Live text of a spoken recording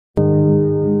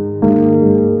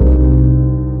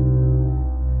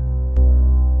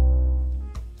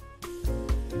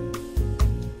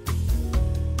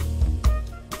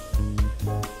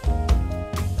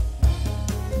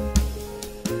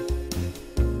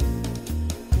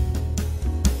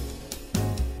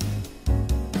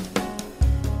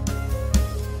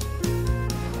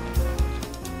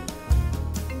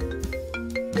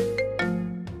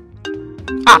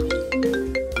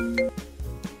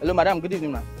madam, good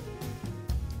evening, ma'am.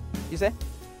 You say?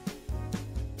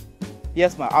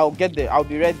 Yes, ma'am. I'll get there. I'll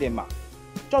be right there, ma'am.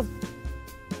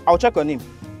 I'll check on him.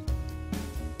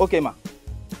 Okay, ma'am.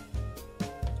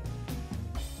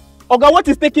 Oga, what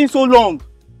is taking so long?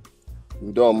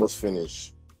 We don't almost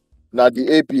finish. Now the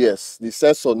APS, the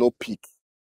sensor no peak.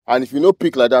 And if you no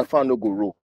peak like that, fan no go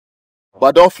roll.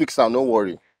 But don't fix them, don't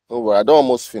worry. Don't worry, I don't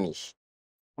almost finish.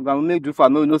 Oga, we make do for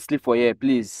no sleep for here,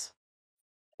 please.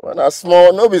 Well, that's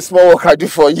small, no be small work I do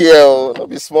for here, no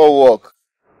be small work.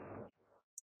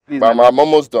 Please, but I'm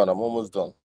almost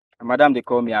done, Madam, they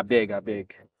call me, I beg.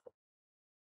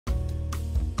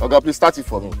 Oga, please start it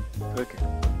for me. Okay.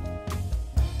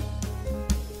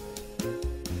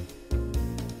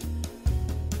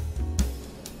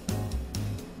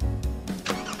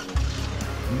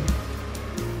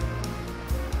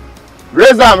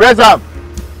 Raise them.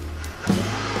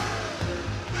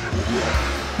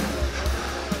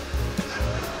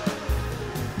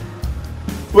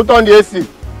 Put on the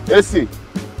AC.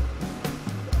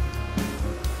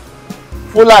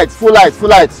 Full light.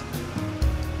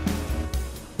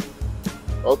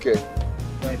 Okay.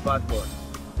 My bad boy.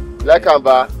 Like I'm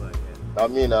back. I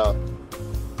mean now.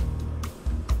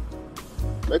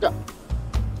 Make up.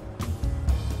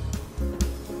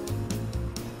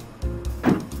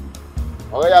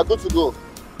 Oh yeah, good to go.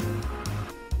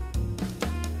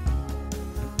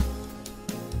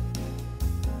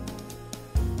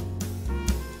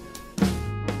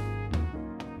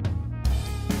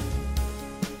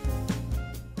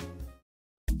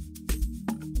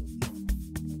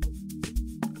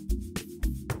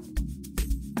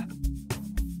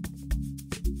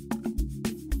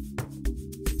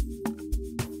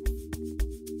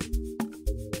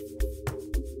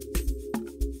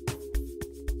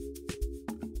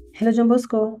 Hello, John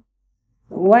Bosco.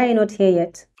 Why are you not here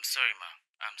yet? I'm sorry, ma.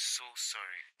 I'm so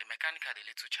sorry. The mechanic had a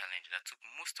little challenge that took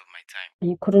most of my time.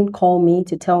 You couldn't call me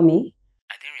to tell me?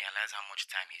 I didn't realize how much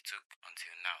time he took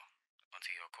until now,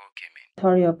 until your call came in.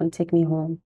 Hurry up and take me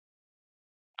home.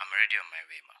 I'm already on my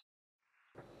way, ma.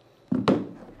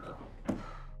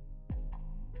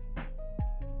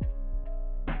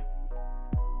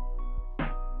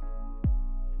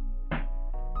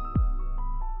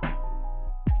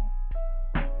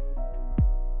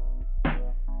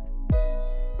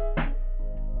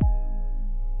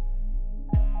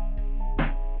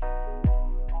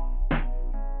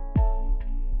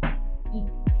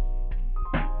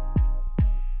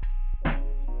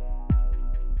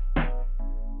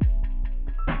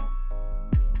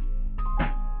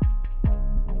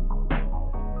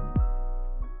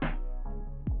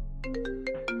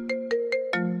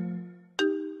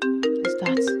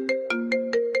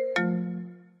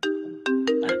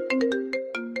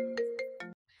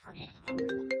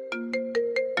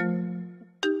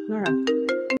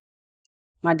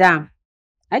 Madam,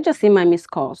 I just seen my missed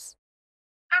calls.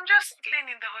 I'm just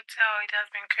cleaning the hotel. It has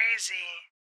been crazy.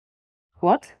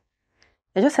 What?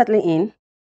 You're just settling in?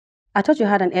 I thought you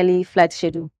had an early flight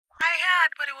schedule. I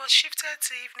had, but it was shifted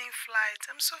to evening flight.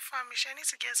 I'm so famished. I need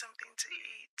to get something to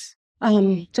eat.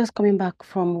 Just coming back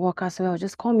from work as well.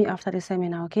 Just call me after the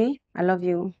seminar, okay? I love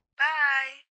you.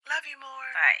 Bye. Love you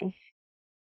more. Bye.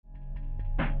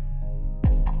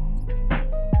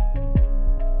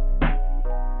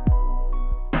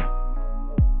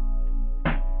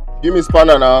 Give me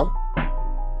spanner now.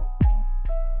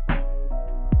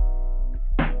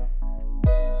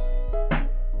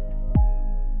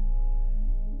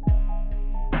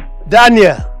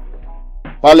 Daniel.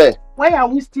 Pale. Why are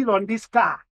we still on this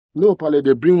car? No, Pale,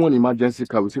 they bring one emergency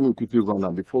car. We see me quickly run now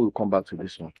before we come back to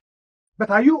this one. But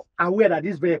are you aware that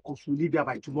this vehicle will leave here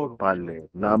by tomorrow? Pale,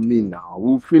 now me now.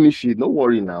 We'll finish it. Don't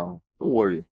worry now. Don't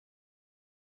worry.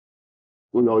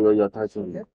 Oh, you're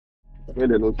tighten there. Okay,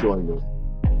 they don't join you.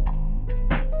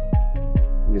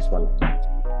 This one.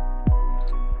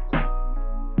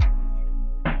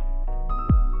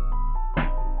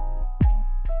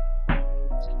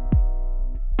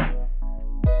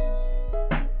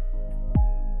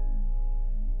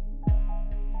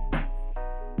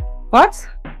 What?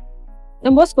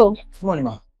 John Bosco? Good morning,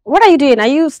 ma. What are you doing? Are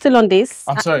you still on this?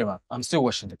 I'm sorry, ma. I'm still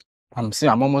washing it. I'm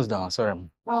almost done. Sorry, ma.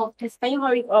 Oh, please, can you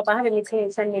hurry up? I have a meeting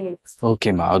in 10 minutes.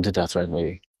 Okay, ma. I'll do that right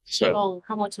away. Sure. Long?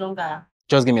 How much longer?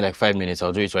 Just give me like 5 minutes.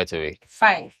 I'll do it right away.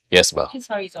 5? Yes, ma. Please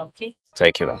hurry up, okay?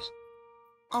 Thank you, ma.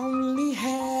 Only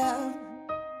have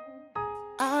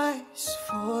eyes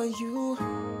for you.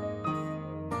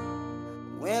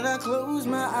 When I close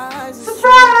my eyes, surprise!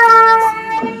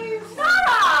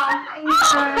 Oh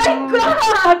my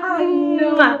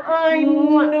God! I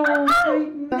know.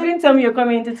 You didn't tell me you're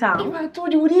coming into town. I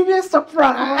told you, would it be a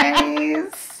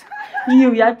surprise?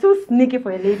 You are too sneaky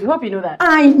for a lady. Hope you know that.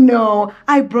 I know.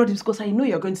 I brought this because I know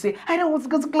you're going to say, I don't want to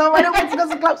go to club, I don't want to go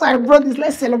to club. So I brought this.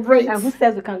 Let's celebrate. And who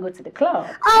says we can't go to the club?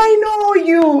 I know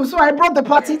you. So I brought the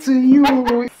party to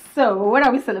you. So, what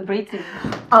are we celebrating?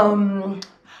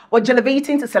 We're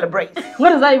elevating to celebrate. What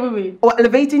does that even mean? Or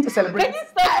elevating to celebrate. Can you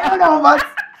stop? I don't know, but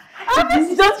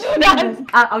Just do that.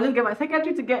 I'll just get my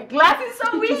secretary to get glasses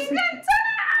so we can turn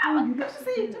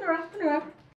around. Turn around.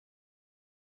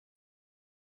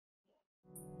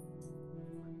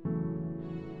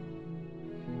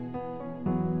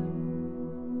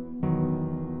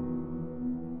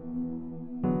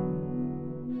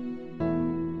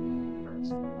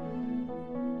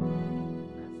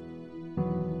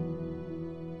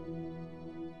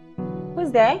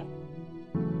 Who's there?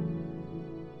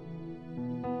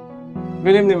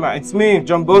 Good evening, ma. It's me,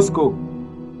 John Bosco.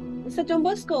 Mr. John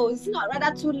Bosco, is it not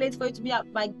rather too late for you to be at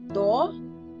my door?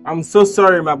 I'm so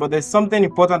sorry, ma, but there's something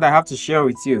important I have to share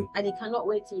with you. And you cannot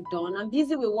wait till dawn. I'm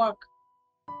busy with work.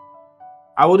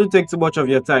 I wouldn't take too much of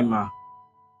your time, ma.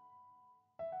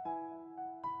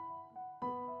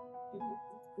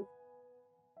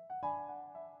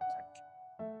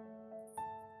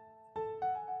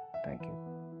 Thank you.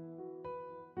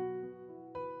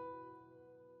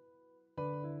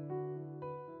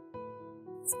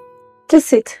 Just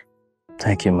sit.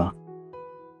 Thank you, ma.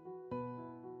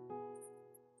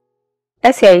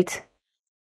 Let's hear it.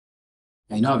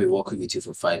 I know I've been working with you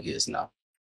for 5 years now.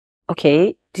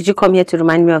 Okay. Did you come here to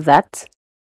remind me of that?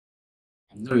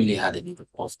 I've not really had any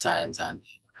rough times and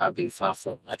I've been far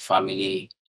from my family,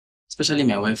 especially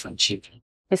my wife and children.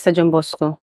 Mr. John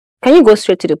Bosco, can you go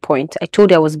straight to the point? I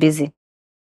told you I was busy.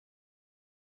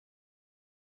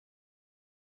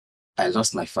 I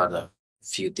lost my father a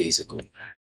few days ago.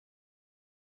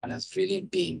 And it's really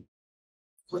been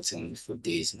hurting for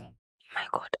days now. My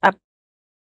God,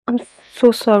 I'm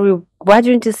so sorry. Why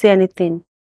didn't you say anything?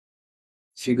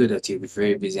 I figured that you'd be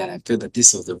very busy and I felt that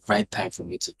this was the right time for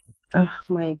me to. Oh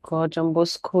my God, John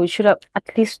Bosco, you should have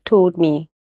at least told me.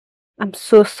 I'm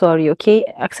so sorry, okay?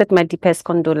 Accept my deepest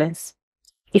condolence.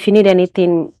 If you need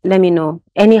anything, let me know.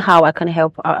 Anyhow I can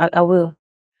help, I will.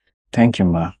 Thank you,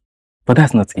 ma. But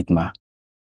that's not it, ma.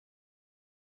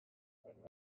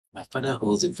 My father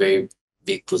holds a very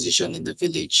big position in the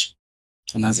village.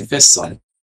 And as the first son,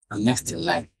 I'm next in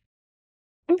line.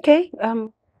 Okay,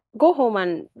 go home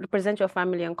and represent your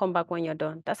family and come back when you're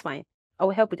done. That's fine. I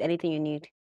will help with anything you need.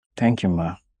 Thank you,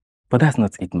 ma. But that's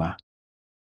not it, ma.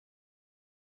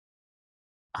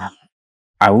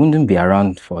 I wouldn't be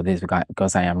around for this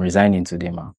because I am resigning today,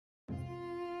 ma.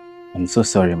 I'm so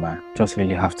sorry, ma. Just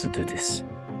really have to do this.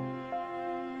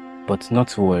 But not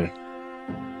to worry.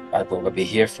 I will be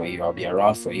here for you. I'll be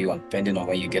around for you, and depending on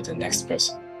when you get the next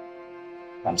person.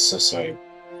 I'm so sorry.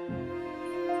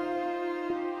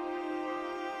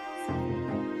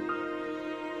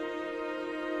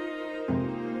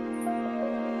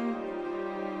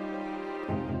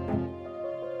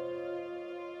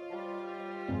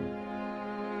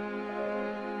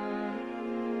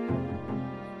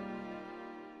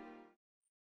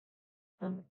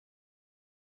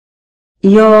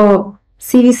 Your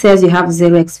CV says you have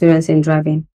 0 experience in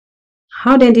driving.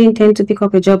 How then do you intend to pick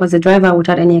up a job as a driver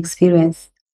without any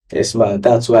experience? Yes, ma.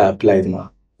 That's why I applied, ma.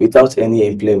 Without any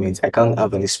employment, I can't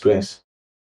have an experience.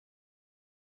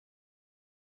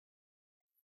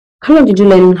 How long did you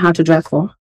learn how to drive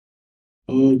for?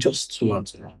 Just 2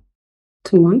 months, ma.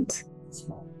 2 months?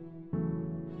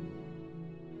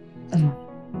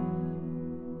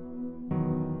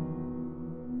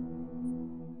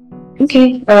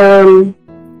 Okay,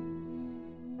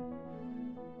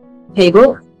 here you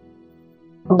go.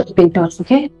 I'll keep in touch,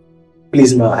 okay?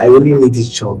 Please, ma. I really need this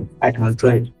job. I can't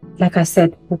drive. Like I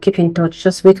said, we'll keep in touch.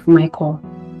 Just wait for my call.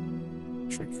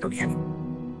 Okay.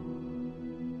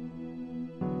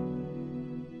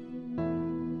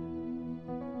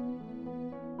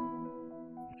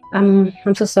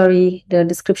 I'm so sorry. The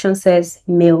description says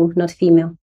male, not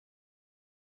female.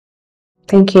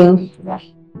 Thank you.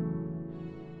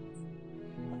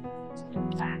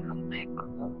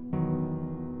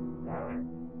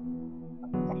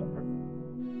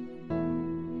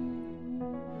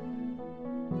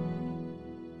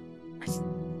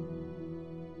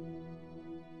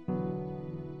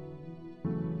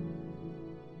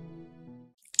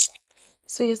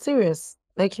 So you're serious?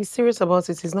 Like he's serious about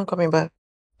it, he's not coming back?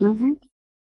 Mm-hmm.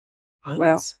 What?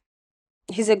 Well,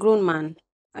 he's a grown man.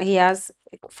 He has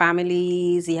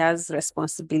families, he has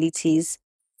responsibilities.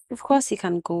 Of course he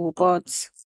can go, but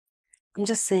I'm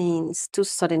just saying it's too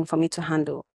sudden for me to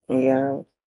handle. Yeah.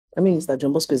 I mean, Mr.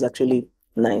 John Bosco is actually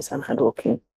nice and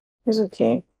hardworking. He's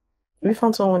okay. We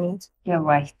found someone yet? You're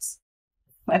right.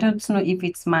 I don't know if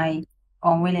it's my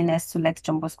unwillingness to let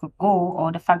John Bosco go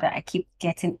or the fact that I keep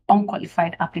getting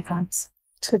unqualified applicants.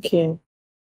 It's okay.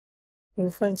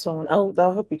 You'll find someone. I'll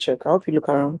help you check. I'll help you look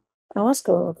around. I'll ask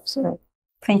her. So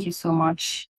Thank you so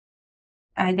much.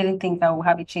 I didn't think I would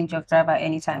have a change of driver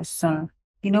anytime soon.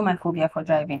 You know my phobia for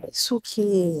driving. it's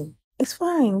okay. It's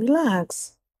fine.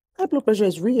 Relax. High blood pressure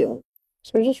is real.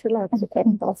 So just relax. Okay.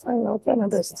 I'll try my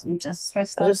best. I'm just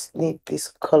stressed I out. just need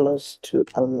these colors to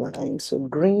align. So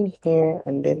green here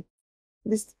and then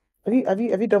this. Have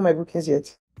you done my bookings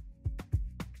yet?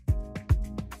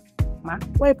 Ma?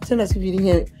 Why are you pretending as if you didn't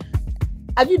hear it?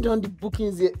 Have you done the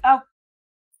bookings yet? Oh.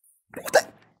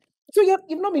 So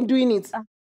you've not been doing it.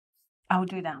 I'll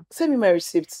do that. Send me my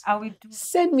receipts. I will do.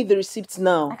 Send me the receipts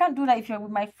now. I can't do that if you're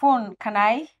with my phone. Can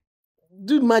I?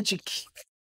 Do magic.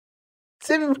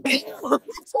 Send me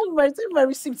my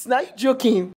receipts now. Are you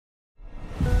joking?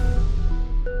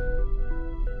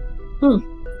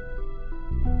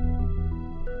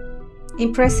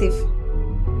 Impressive.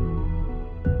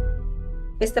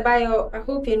 Mr. Bayo, I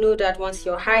hope you know that once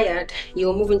you're hired,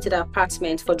 you'll move into the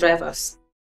apartment for drivers.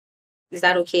 Is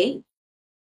that okay?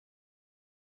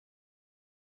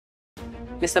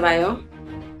 Mr. Bayo?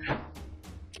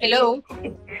 Hello?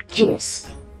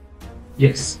 Yes.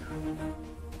 Yes.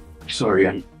 Sorry,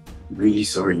 I'm really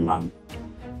sorry, ma'am.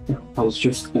 I was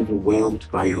just overwhelmed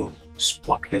by your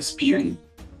spotless beauty.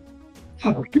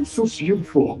 Oh, you're so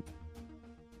beautiful.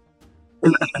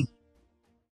 I'm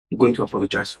going to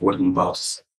apologize for what I'm about to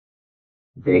say.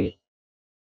 They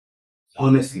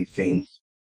honestly think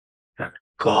that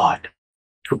God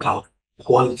took out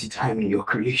quality time in your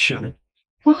creation.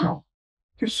 Wow,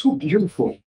 you're so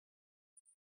beautiful.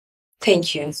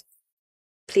 Thank you.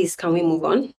 Please, can we move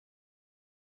on?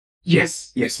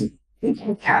 Yes, we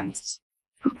can.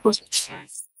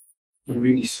 I'm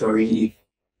really sorry if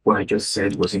what I just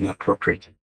said was inappropriate.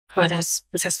 Oh, that's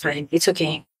fine. It's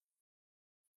okay.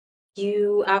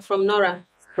 You are from Nora,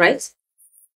 right?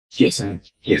 Yes.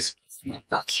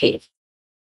 Okay.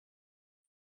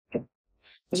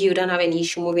 You don't have any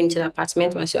issue moving to the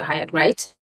apartment once you're hired,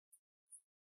 right?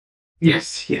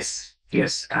 Yes.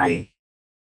 I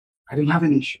don't have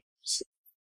any issues.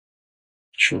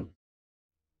 Sure.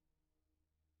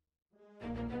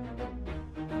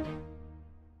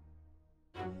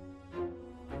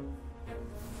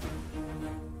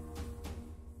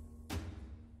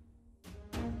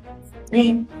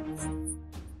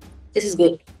 This is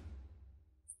good.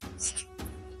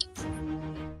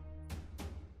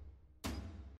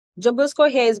 Jobosco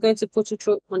here is going to put you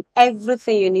through on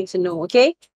everything you need to know,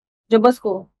 okay?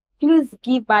 Jobosco, please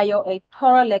give Bayo a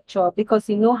thorough lecture because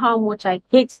you know how much I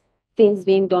hate things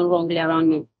being done wrongly around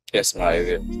me. Yes,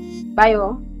 my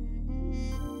Bayo?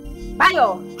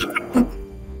 Bayo!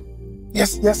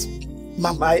 Yes.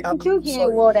 Mama, I am. Did you hear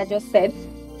what I just said?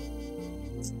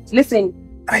 Listen,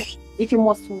 if you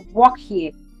must walk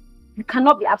here, you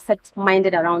cannot be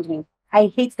absent-minded around me.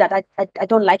 I hate that. I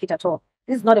don't like it at all.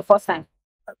 This is not the first time.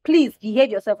 Please behave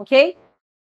yourself, okay?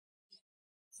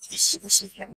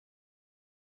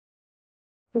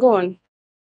 Go on.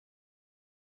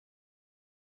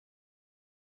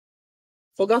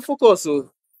 Oga, focus.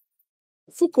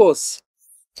 Focus.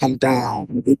 Calm down.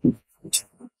 Did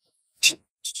you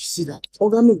see that?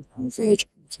 Oga, no.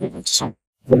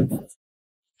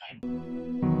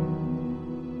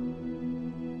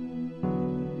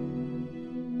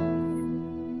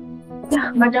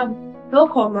 Yeah, madam.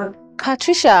 Welcome, ma'am.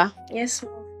 Patricia, Yes,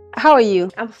 how are you?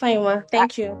 I'm fine, ma.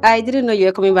 Thank you. I didn't know you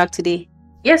were coming back today.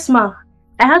 Yes, ma.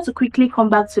 I had to quickly come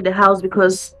back to the house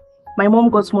because my mom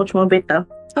got much more better.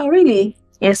 Oh, really?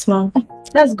 Yes, ma'am.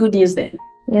 That's good news then.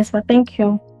 Yes, ma. Thank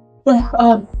you.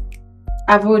 Well,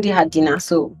 I've already had dinner,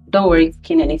 so don't worry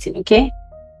cooking anything, okay?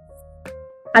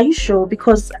 Are you sure?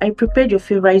 Because I prepared your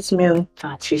favorite meal.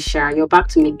 Patricia, you're back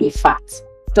to make me fat.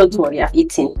 Don't worry, I've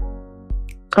eaten.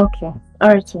 Okay. All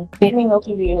right, ma. Let me help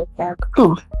you with your bag.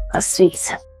 Oh, that's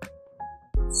sweet.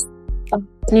 I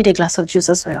need a glass of juice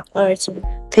as well. All right, ma.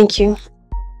 Thank you.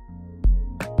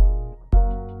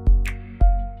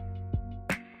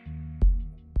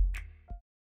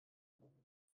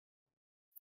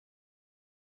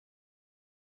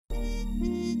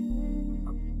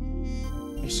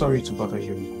 I'm sorry to bother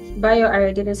you. Bayo,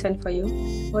 I didn't send for you.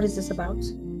 What is this about?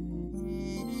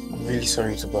 I'm really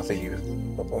sorry to bother you,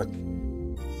 but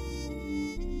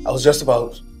I was just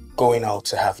about going out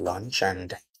to have lunch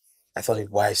and I thought it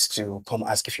wise to come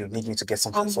ask if you need me to get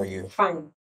something for you.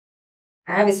 Fine.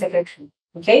 I have a secretary,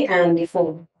 okay? And the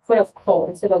phone. Full of call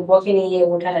instead of walking in here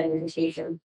without an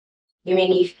invitation. Give me a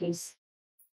leave, please.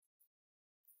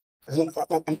 I'm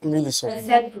really I sorry.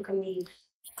 said you can leave.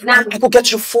 Now I go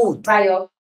get you food. Bayo.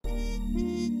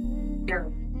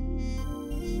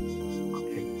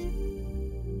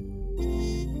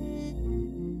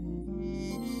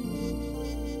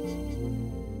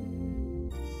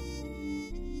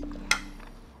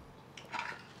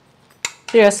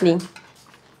 Seriously,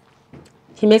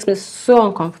 he makes me so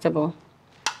uncomfortable.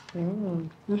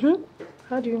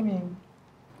 How do you mean?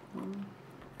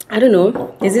 I don't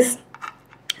know. There's this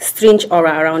strange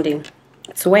aura around him.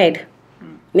 It's weird.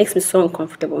 Makes me so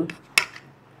uncomfortable.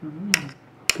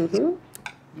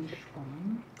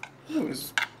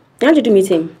 Yes. How did you meet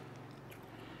him?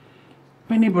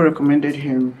 My neighbor recommended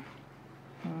him.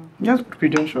 He has good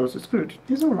credentials. It's good.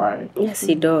 He's alright. Yes,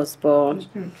 he does, but It's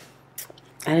good.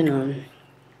 I don't know.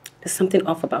 There's something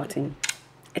off about him.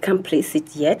 I can't place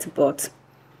it yet, but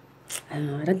I don't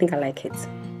know. I don't think I like it.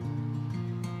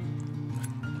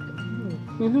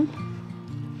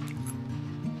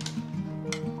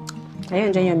 Are you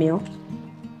enjoying your meal?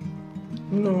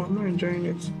 No, I'm not enjoying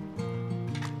it.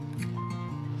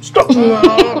 Stop!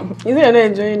 No. You think you're not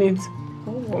enjoying it? I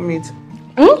don't want meat.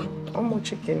 I want more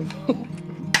chicken.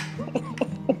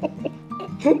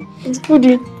 It's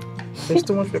foodie. There's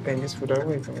too much pepper in this food. I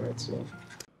won't even let you.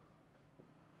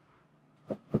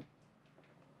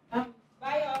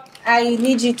 I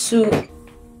need you to...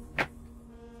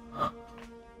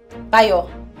 Bayo.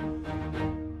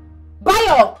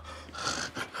 Bayo!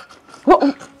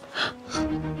 What?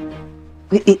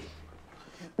 Wait, is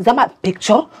that my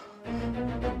picture?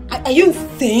 Are you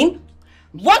insane?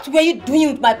 What were you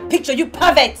doing with my picture, you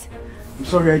pervert? I'm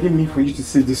sorry, I didn't mean for you to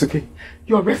see this, okay?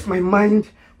 You arrest my mind,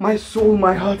 my soul,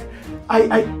 my heart.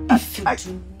 If you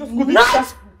do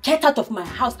not get out of my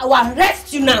house, I will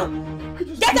arrest you now.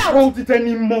 Get out! I don't want it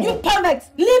anymore. You pervert!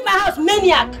 Leave my house,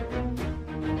 maniac!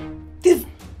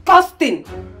 Disgusting!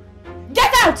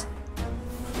 Get out!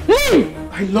 Leave!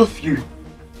 I love you.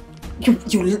 You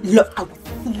love... I will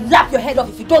slap your head off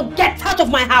if you don't get out of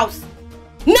my house!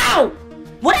 Now!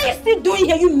 What are you still doing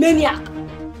here, you maniac?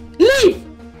 Leave!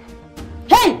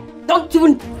 Hey! Don't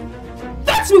even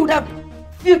touch me with that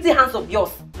filthy hands of yours!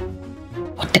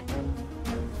 What the...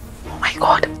 Oh my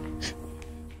God!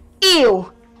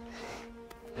 Ew!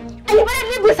 And you better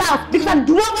leave this house because I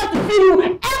do not want to see you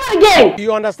ever again!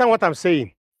 You understand what I'm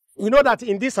saying? You know that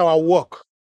in this our work,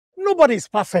 nobody is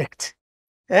perfect.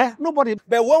 Nobody.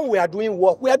 But when we are doing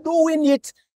work, we are doing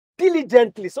it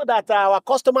diligently so that our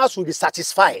customers will be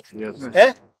satisfied.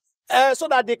 Yes. So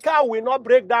that the car will not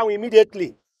break down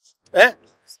immediately.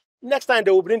 Next time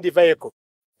they will bring the vehicle.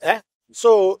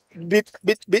 So be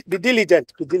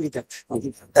diligent. Be diligent.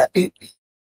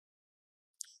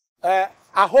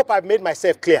 I hope I've made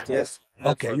myself clear. Yes.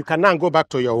 Okay, you can now go back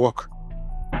to your work.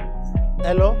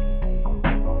 Hello?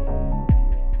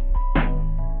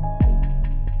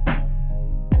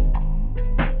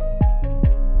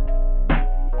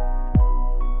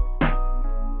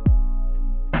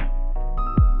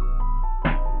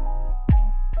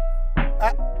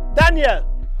 Daniel!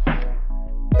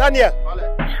 Daniel!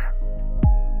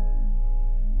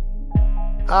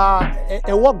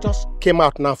 A work just came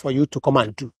out now for you to come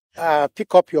and do.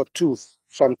 Pick up your tools,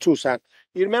 some tools. And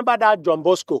you remember that John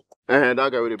Bosco? That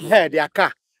guy with the... Yeah, their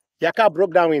car. Their car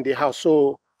broke down in the house,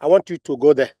 so I want you to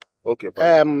go there. Okay.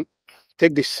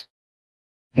 Take this.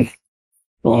 Take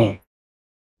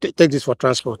this for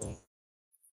transport.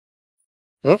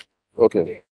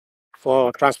 Okay.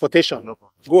 For transportation. No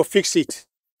problem. Go fix it.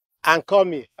 And call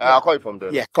me. I'll call you from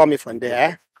there. Yeah, call me from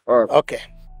there. All right. Okay.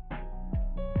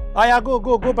 Oh yeah,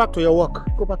 go back to your work.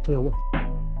 Go back to your work.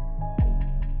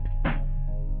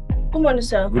 Good morning,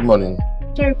 sir. Good morning.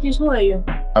 Jerry, please, who are you?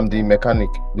 I'm the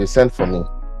mechanic. They sent for me.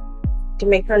 The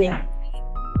mechanic.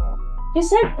 You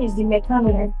said he's the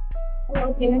mechanic.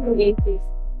 Oh, okay, let me get please.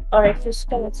 Alright, just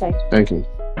come outside. Thank you.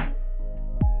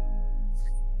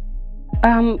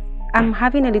 I'm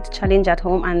having a little challenge at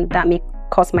home and that may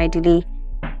cause my delay.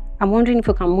 I'm wondering if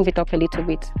we can move it up a little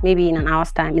bit, maybe in an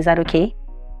hour's time. Is that okay?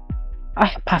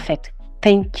 Ah, perfect.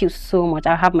 Thank you so much.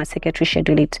 I'll have my secretary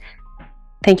schedule it.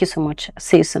 Thank you so much.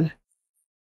 See you soon.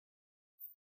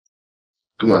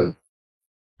 Good morning.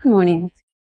 Good morning.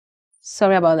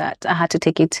 Sorry about that. I had to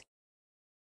take it.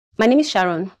 My name is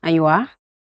Sharon, and you are?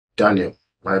 Daniel,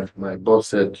 my boss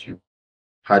said you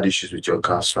had issues with your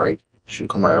cars, right? You should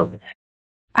come and help me.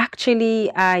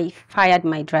 Actually, I fired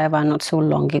my driver not so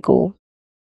long ago.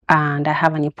 And I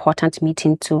have an important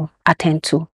meeting to attend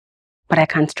to. But I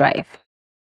can't drive.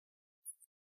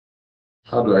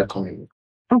 How do I come in?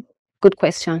 Oh, good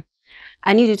question.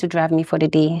 I need you to drive me for the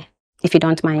day, if you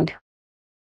don't mind.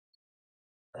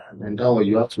 And that way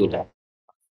you have to...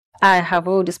 I have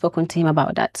already spoken to him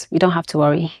about that. You don't have to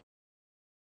worry.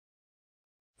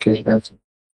 Okay, that's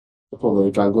no problem.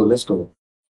 You can go. Let's go.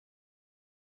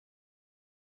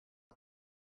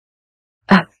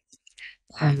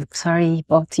 I'm sorry,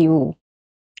 but you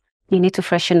need to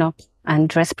freshen up and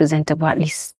dress presentable at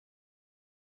least.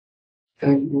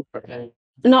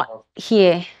 Not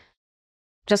here.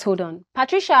 Just hold on.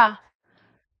 Patricia!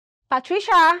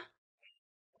 Patricia!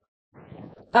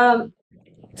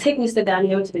 Take Mr.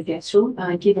 Daniel to the guest room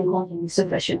and give him compliments to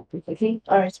freshen up, okay?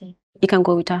 Alright. You can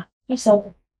go with her. Yes,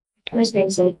 sir. Where's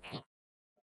Deza?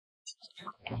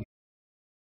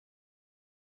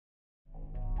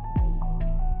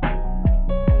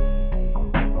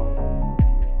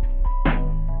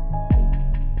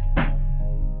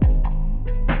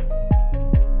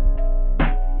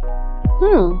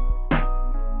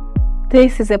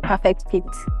 This is a perfect fit.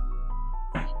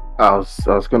 I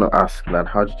was gonna ask that.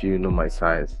 How did you know my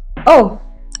size? Oh,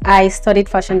 I studied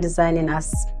fashion designing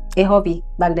as a hobby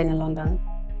back then in London.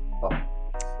 Oh.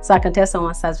 So I can tell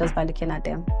someone's size just by looking at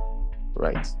them.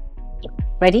 Right.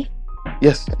 Ready?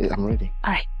 Yes, I'm ready.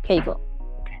 All right, here you go.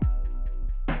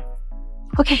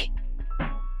 Okay.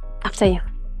 After you.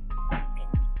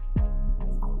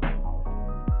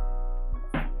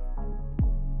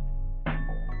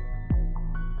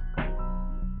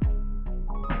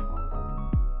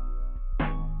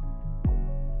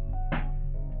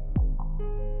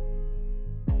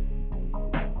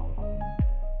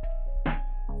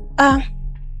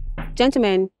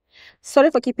 Gentlemen, sorry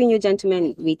for keeping you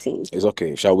gentlemen waiting. It's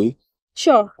okay. Shall we?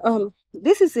 Sure.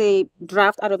 This is a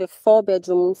draft out of a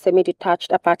 4-bedroom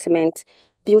semi-detached apartment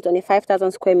built on a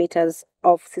 5,000 square meters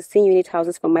of 16-unit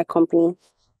houses from my company.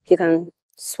 You can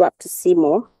swap to see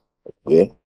more. Yeah.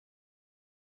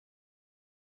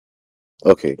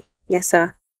 Okay. Yes,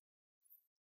 sir.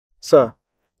 Sir,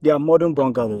 they are modern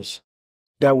bungalows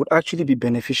that would actually be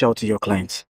beneficial to your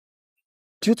client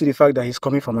due to the fact that he's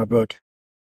coming from abroad.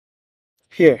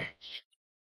 Here.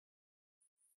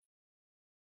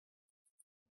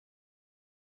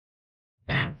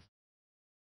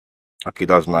 Okay,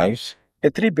 that's nice. A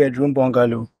 3-bedroom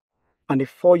bungalow and a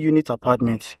 4-unit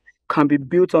apartment can be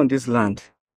built on this land.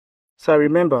 So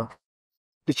remember,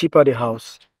 the cheaper the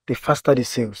house, the faster the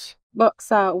sales. But,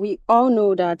 sir, we all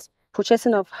know that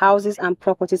purchasing of houses and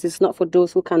properties is not for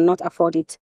those who cannot afford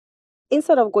it.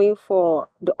 Instead of going for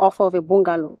the offer of a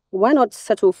bungalow, why not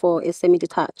settle for a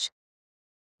semi-detached?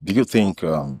 Do you think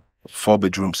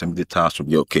 4-bedroom semi-detached would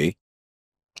be okay?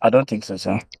 I don't think so,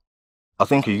 sir. I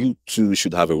think you two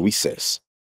should have a recess.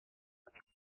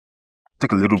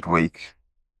 Take a little break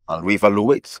and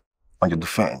reevaluate on your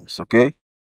defense, okay?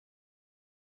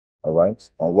 All right?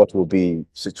 On what will be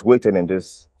situated in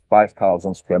this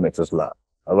 5,000 square meters land.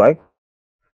 All right?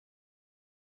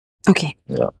 Okay.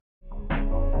 Yeah.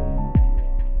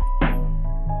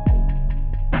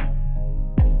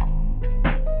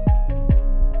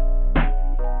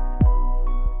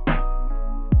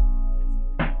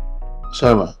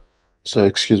 Sorry, ma. So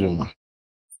excuse me, ma.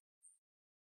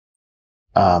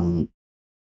 I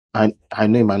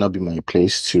know it might not be my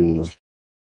place to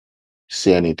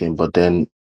say anything, but then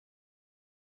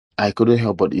I couldn't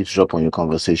help but eavesdrop on your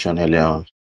conversation earlier on.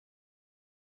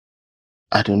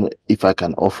 I don't know if I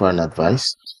can offer an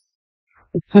advice.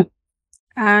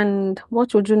 And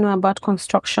what would you know about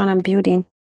construction and building?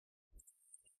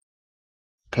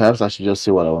 Perhaps I should just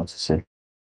say what I want to say.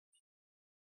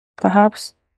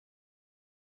 Perhaps.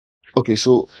 Okay,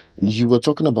 so you were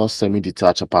talking about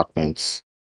semi-detached apartments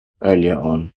earlier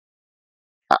on.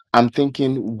 I'm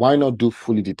thinking, why not do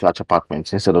fully detached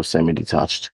apartments instead of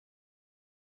semi-detached?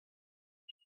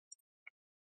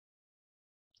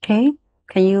 Okay.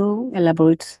 Can you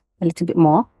elaborate a little bit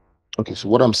more? Okay, so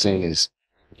what I'm saying is,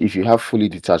 if you have fully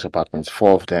detached apartments,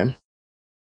 4 of them,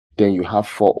 then you have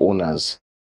 4 owners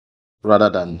rather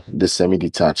than the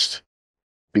semi-detached.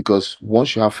 Because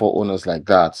once you have 4 owners like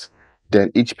that, then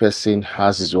each person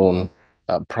has his own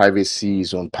privacy,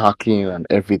 his own parking and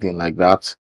everything like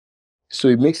that. So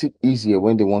it makes it easier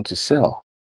when they want to sell.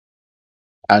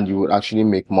 And you would actually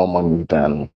make more money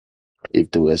than if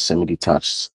they were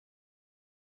semi-detached.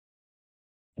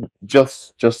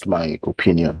 Just my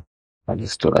opinion. I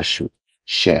just thought I should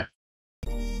share.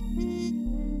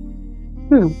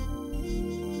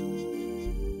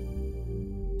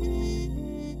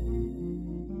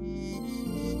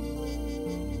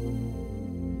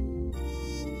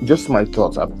 Just my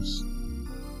thoughts, Abus.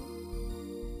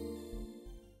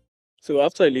 So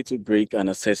after a little break and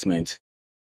assessment,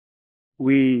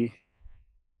 we've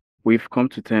come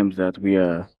to terms that we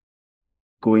are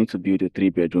going to build a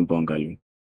 3-bedroom bungalow.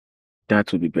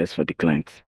 That would be best for the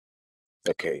client.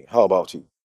 Okay, how about you?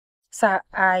 Sir,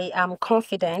 I am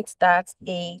confident that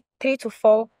a 3 to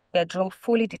 4 bedroom,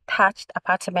 fully detached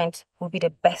apartment will be the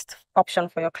best option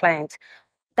for your client.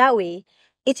 That way,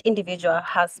 each individual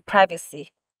has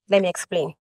privacy. Let me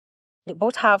explain. They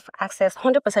both have access,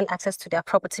 100% access to their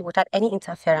property without any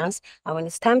interference. And when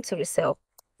it's time to resell,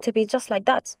 to be just like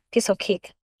that, piece of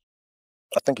cake.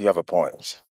 I think you have a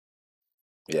point.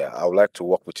 Yeah, I would like to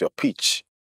work with your pitch.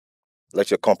 Let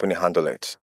your company handle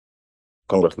it.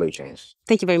 Congratulations.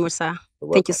 Thank you very much, sir.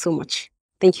 You're Thank you welcome. so much.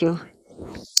 Thank you.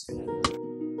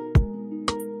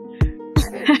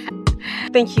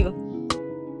 Thank you.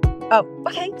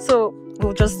 Okay, so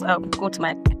we'll just go to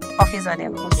my office and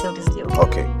then we'll seal this deal.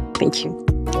 Okay. Thank you.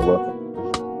 You're welcome.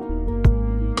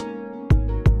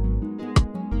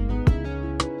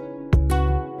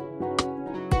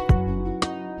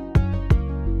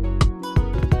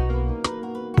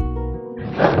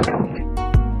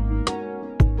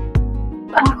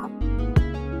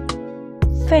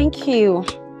 Thank you.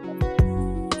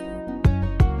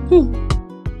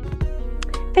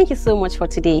 Thank you so much for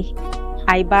today.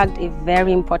 I bagged a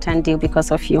very important deal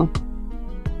because of you.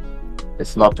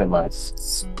 It's nothing much.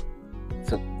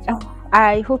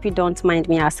 I hope you don't mind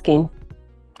me asking.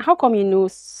 How come you know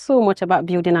so much about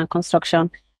building and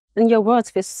construction? And your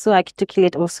words feel so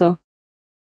articulate also.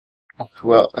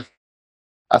 Well,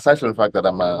 aside from the fact that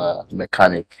I'm a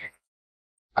mechanic,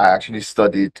 I actually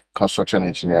studied construction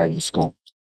engineering in school.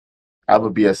 I have a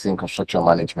BSc in construction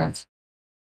management.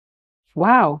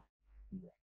 Wow.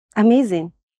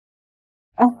 Amazing.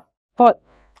 But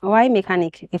why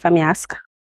mechanic, if I may ask?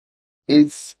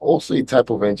 It's also a type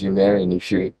of engineering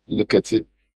if you look at it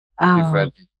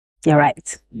differently. You're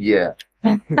right. Yeah.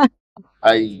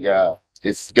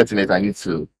 It's getting late. I need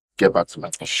to get back to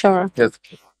my phone. Sure. Yes.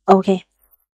 Okay.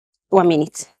 1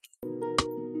 minute.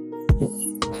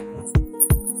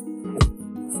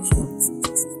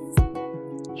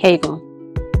 Here you go.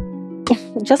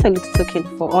 Just a little token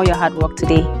for all your hard work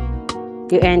today.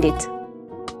 You earned it.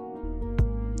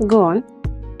 Go on.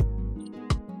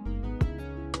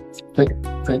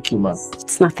 Thank you, ma'am.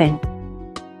 It's nothing.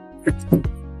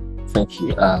 Thank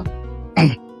you.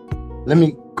 Let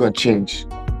me go and change.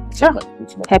 Sure.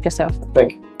 Help yourself.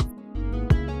 Thank you.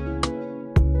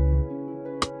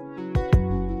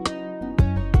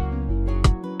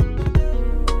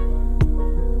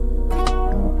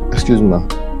 Excuse me, ma'am.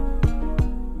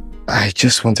 I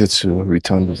just wanted to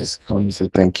return this. I want to say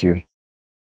thank you.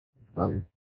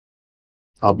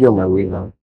 I'll be on my way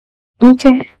now.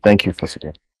 Okay. Thank you for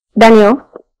today. Daniel,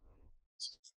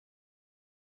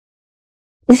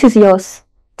 this is yours.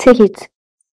 Take it.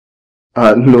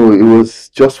 No, it was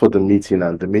just for the meeting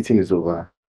and the meeting is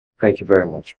over. Thank you very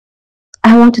much.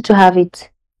 I wanted to have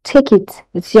it. Take it.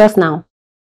 It's yours now.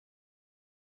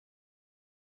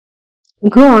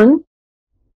 Go on.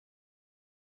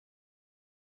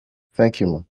 Thank you,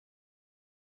 ma'am.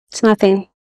 It's nothing.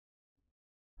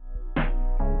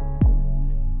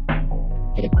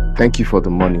 Thank you for the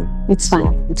money. It's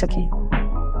fine. It's okay.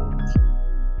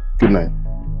 Good night.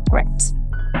 Right.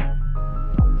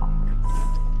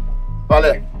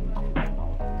 Vale.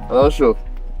 Hello, show.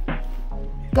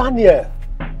 Daniel,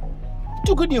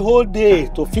 took you the whole day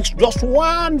to fix just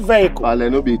one vehicle. Vale,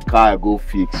 no be car I go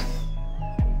fix.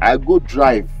 I go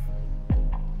drive.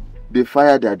 They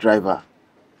fire their driver.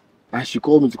 And she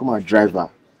called me to come and drive her.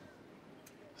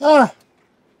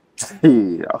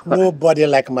 Nobody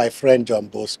like my friend John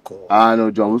Bosco.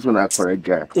 No, John Bosco is a correct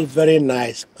guy. A very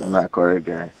nice man. Not correct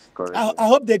guy. Correct. I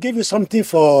hope they give you something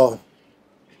for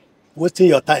wasting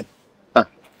your time.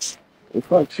 In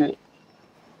fact, she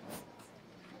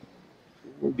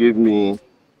gave me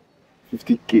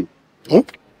 50K.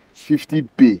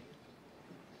 50B.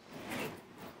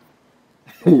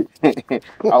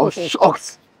 I was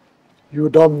shocked. You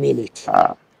don't mean it.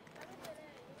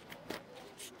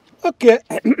 Okay.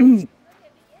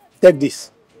 Take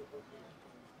this.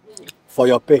 For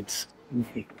your pains.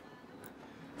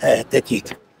 Take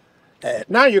it.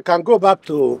 Now you can go back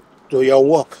to your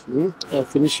work and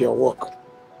finish your work.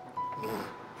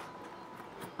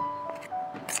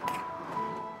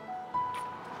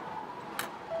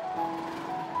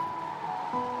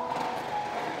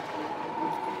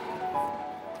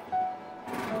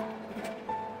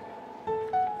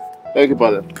 Thank you,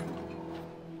 brother.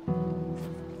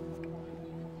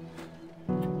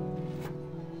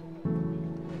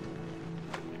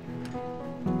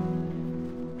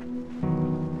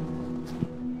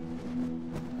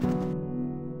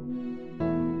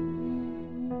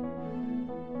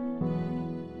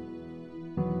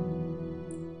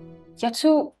 You're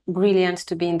too brilliant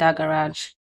to be in that garage.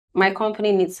 My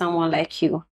company needs someone like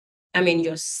you. I mean,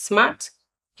 you're smart,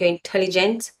 you're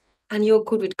intelligent, and you're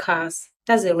good with cars.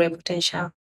 That's a rare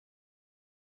potential.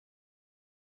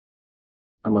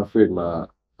 I'm afraid, ma,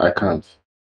 I can't.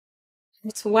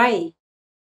 That's why.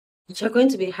 You're going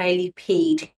to be highly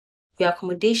paid. Your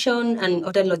accommodation and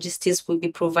other logistics will be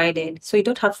provided, so you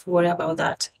don't have to worry about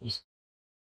that.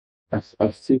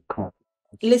 I still can't.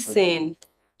 Listen,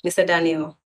 Mr.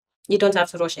 Daniel, you don't have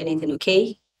to rush anything,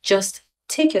 okay? Just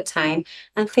take your time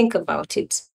and think about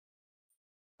it.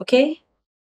 Okay?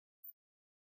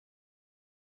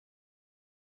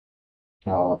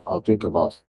 I'll think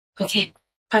about it. Okay,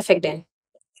 perfect then.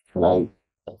 Can I?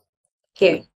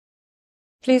 Here,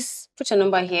 please put your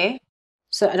number here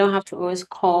so I don't have to always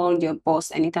call your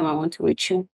boss anytime I want to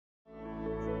reach you.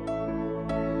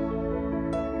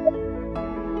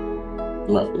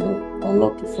 I'll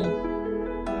lock the phone.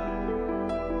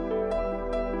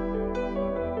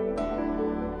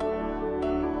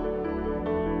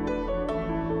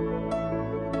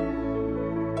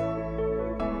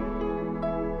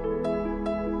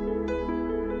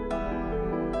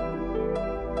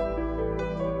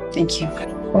 Thank you. Fine.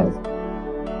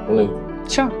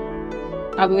 Sure.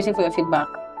 I'll be waiting for your feedback.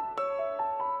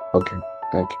 Okay,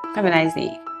 thank you. Have a nice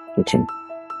day. Okay.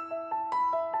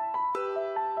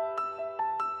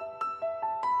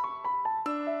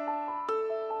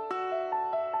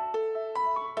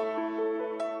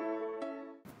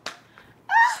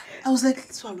 I was like,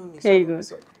 swallow me. Here you go.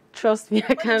 Trust me,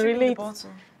 I can relate.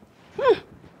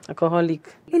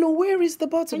 Alcoholic. No, where is the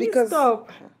bottle? Because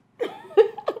stop.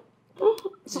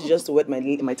 this is just to wet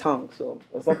my tongue, so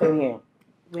there's nothing here.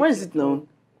 Where is it now?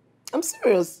 I'm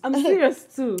serious. I'm serious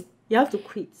too. You have to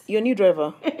quit. You're a new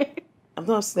driver. I've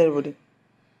not seen anybody.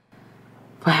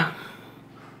 Well,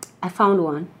 I found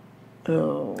one.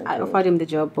 Oh. I offered him the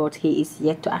job, but he is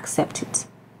yet to accept it.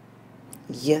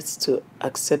 Yet to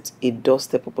accept a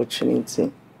doorstep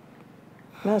opportunity.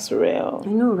 That's real. I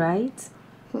know, right?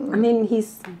 I mean,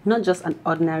 he's not just an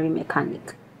ordinary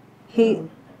mechanic. He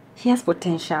has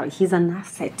potential. He's an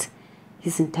asset.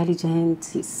 He's intelligent.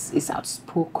 He's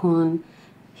outspoken.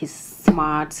 He's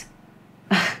smart.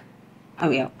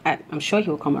 I'm sure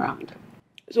he'll come around.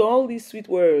 So all these sweet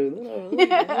words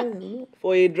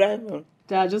for a driver.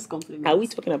 They are just compliments. Are we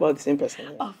talking about the same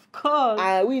person? Of course.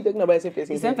 Are we talking about the same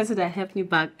person? The same person that helped me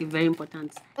back a very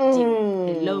important deal.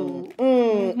 Hello.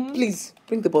 Please,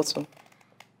 bring the bottle.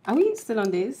 Are we still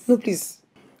on this? No, please.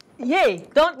 Yay!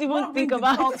 Don't even think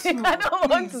about it. I don't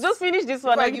want to. Just finish this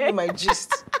one. I give you my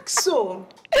gist. So,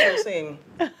 what I'm saying.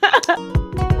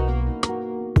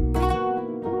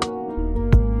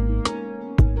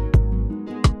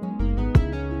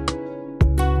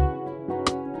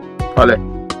 Pale.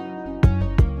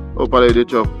 Oh, Pale, you did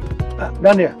chop.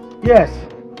 Daniel, yes.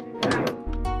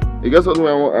 You got something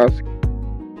I want to ask?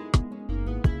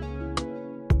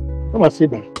 Come and sit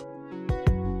down.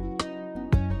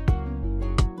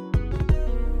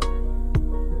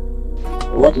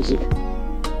 What is it?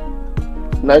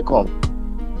 Nikon.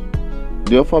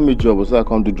 They offer me job, so I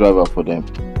come to driver for them.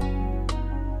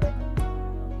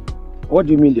 What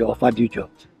do you mean they offered you job?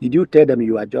 Did you tell them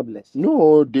you are jobless?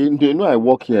 No, they know I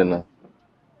work here now.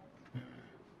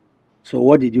 So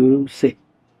what did you say?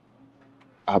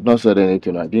 I have not said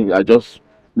anything. I just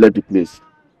left the place.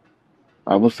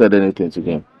 I haven't said anything to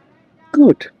them.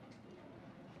 Good.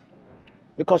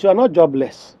 Because you are not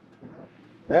jobless.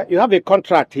 You have a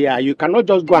contract here. You cannot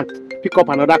just go and pick up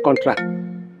another contract.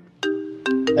 And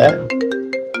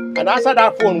answer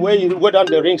that phone where you go down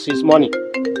the rings is money.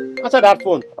 Answer that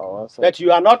phone. That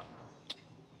you're not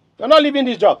leaving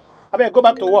this job. I mean, go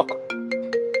back to work. Go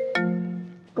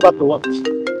back to work.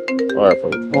 All right, for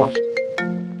you. Oh.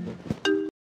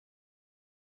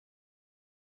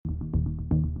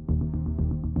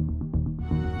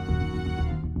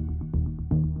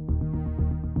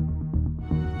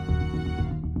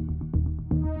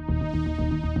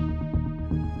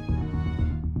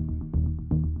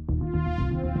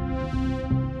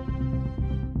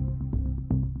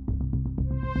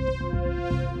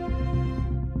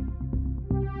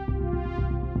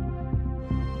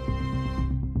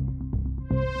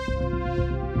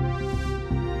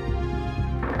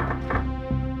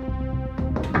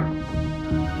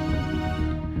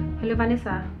 Hello,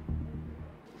 Vanessa.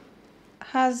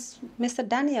 Has Mr.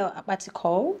 Daniel about to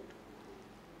call?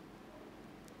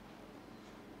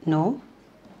 No.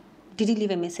 Did he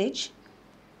leave a message?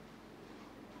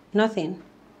 Nothing.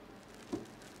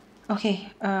 Okay.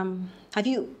 Have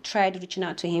you tried reaching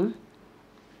out to him?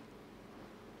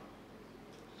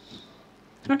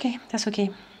 Okay, that's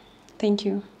okay. Thank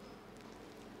you.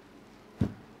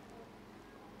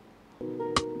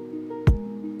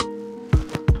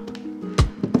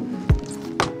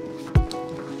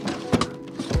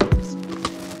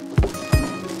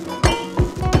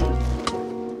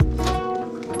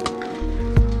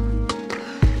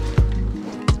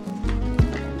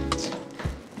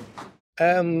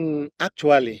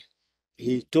 Actually,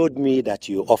 he told me that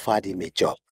you offered him a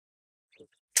job.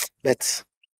 But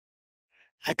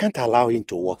I can't allow him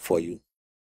to work for you.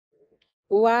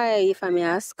 Why, if I may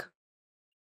ask?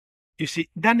 You see,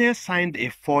 Daniel signed a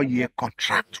 4-year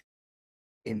contract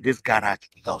in this garage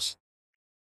with us.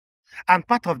 And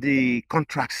part of the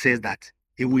contract says that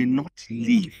he will not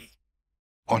leave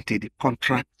until the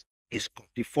contract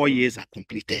the 4 years are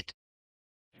completed.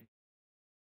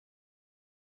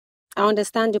 I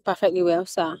understand you perfectly well,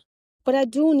 sir. But I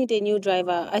do need a new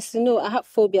driver. As you know, I have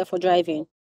phobia for driving.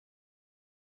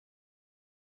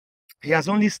 He has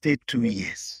only stayed 2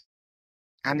 years.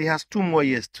 And he has 2 more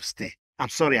years to stay. I'm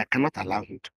sorry, I cannot allow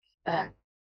him to.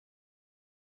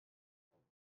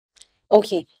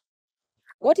 Okay.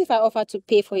 What if I offer to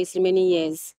pay for his remaining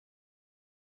years?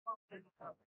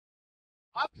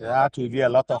 That will be a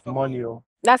lot of money. Oh.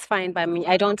 That's fine by me.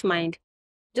 I don't mind.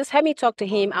 Just help me talk to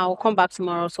him. I'll come back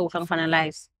tomorrow so we can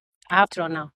finalize. I have to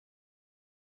run now.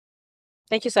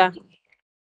 Thank you, sir.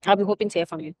 I'll be hoping to hear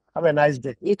from you. Have a nice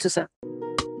day. You too, sir.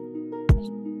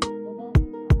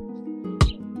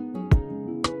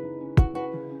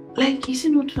 Like, is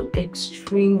it not too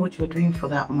extreme what you're doing for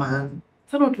that man?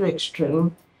 Is that not too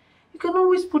extreme? You can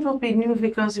always put up a new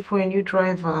vacancy for a new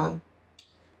driver.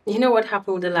 You know what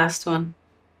happened with the last one?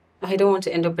 I don't want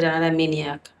to end up with another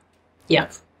maniac. Yeah.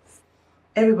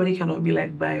 Everybody cannot be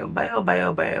like, buy.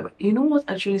 You know what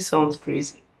actually sounds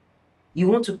crazy? You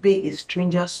want to pay a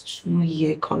stranger's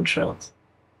 2-year contract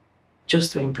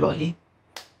just to employ.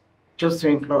 Just to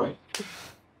employ.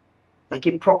 Like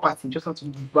a property, just have to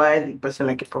buy the person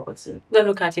like a property. Don't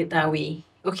look at it that way,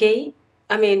 okay?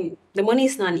 I mean, the money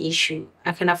is not an issue.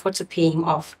 I can afford to pay him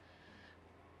off.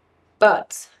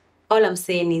 But all I'm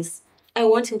saying is, I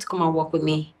want him to come and work with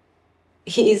me.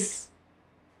 He's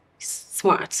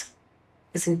smart.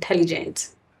 He's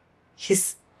intelligent.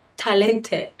 He's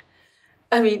talented.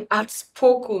 I mean,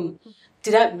 outspoken.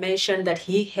 Did I mention that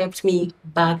he helped me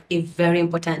bag a very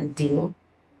important deal?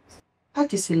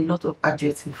 That is a lot of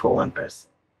adjective for one person.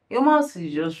 Your mouth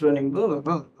is just running, blah, blah,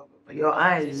 blah, blah, blah. Your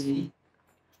eyes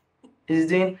is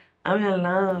doing, I'm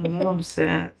alarmed, I'm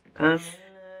upset. I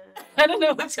don't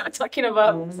know what you're talking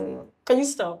about. Can you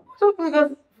stop? Oh my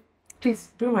God.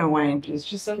 Please, bring my wine, please.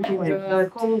 Just Oh my give me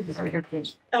God. call me this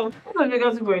please. I'm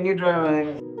going for a new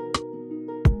driver.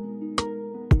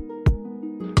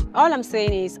 All I'm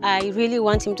saying is, I really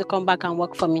want him to come back and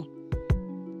work for me.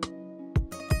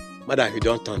 Madam, you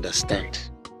don't understand.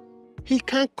 He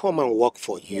can't come and work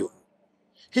for you.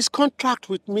 His contract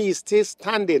with me is still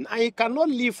standing and he cannot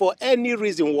leave for any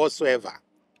reason whatsoever.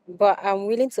 But I'm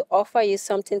willing to offer you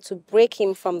something to break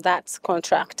him from that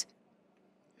contract.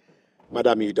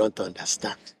 Madam, you don't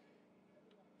understand.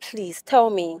 Please tell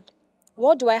me,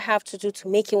 what do I have to do to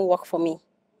make him work for me?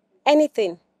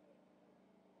 Anything.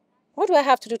 What do I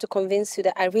have to do to convince you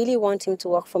that I really want him to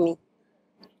work for me?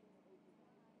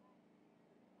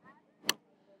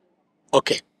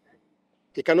 Okay.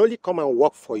 He can only come and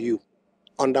work for you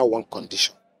under one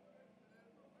condition.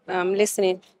 I'm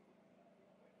listening.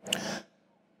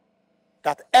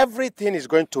 That everything is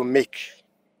going to make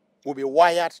will be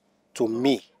wired to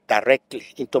me directly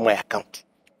into my account.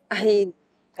 I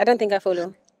don't think I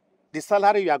follow. The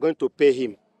salary you are going to pay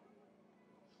him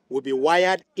will be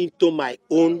wired into my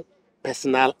own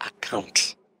personal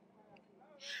account.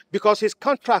 Because his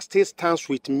contract still stands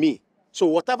with me. So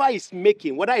whatever he's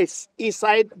making, whether it's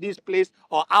inside this place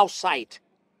or outside,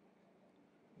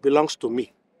 belongs to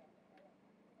me.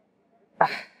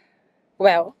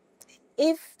 Well,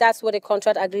 if that's what the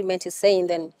contract agreement is saying,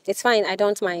 then it's fine. I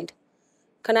don't mind.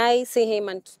 Can I see him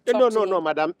and talk to him? No,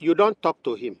 madam. You don't talk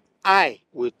to him. I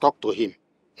will talk to him.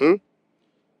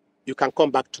 You can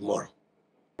come back tomorrow.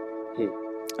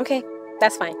 Okay,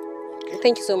 that's fine.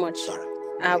 Thank you so much. Sorry.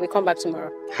 We'll come back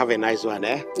tomorrow. Have a nice one,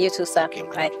 eh? You too, sir. Okay,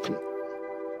 bye.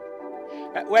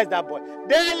 Where's that boy?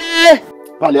 Dele!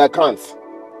 Pali, I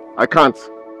can't.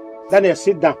 Daniel,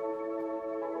 sit down.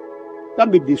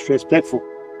 Don't be disrespectful.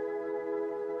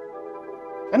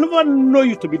 I never know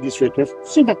you to be disrespectful.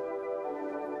 Sit down.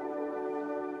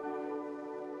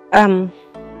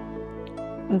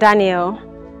 Daniel,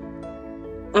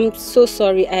 I'm so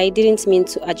sorry. I didn't mean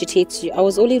to agitate you. I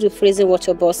was only rephrasing what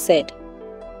your boss said.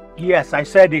 Yes, I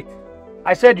said it.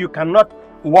 I said you cannot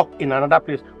work in another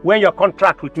place when your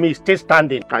contract with me is still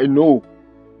standing. I know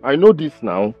this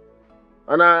now.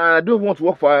 And I don't want to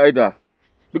work for her either.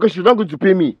 Because she's not going to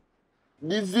pay me.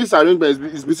 This arrangement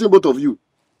is between both of you.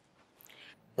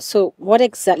 So, what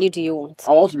exactly do you want?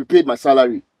 I want to be paid my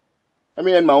salary. I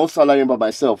mean, my own salary by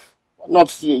myself. Not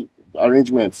see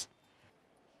arrangements.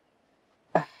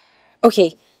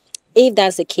 Okay, if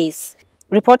that's the case,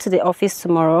 Report to the office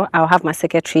tomorrow. I'll have my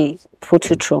secretary put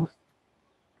you through.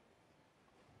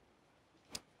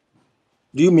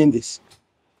 Do you mean this?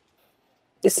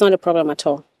 It's not a problem at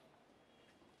all.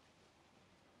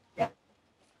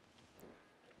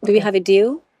 Do we have a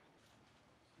deal?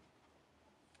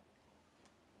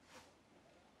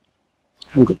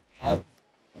 I'm good.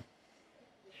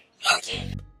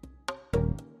 Okay.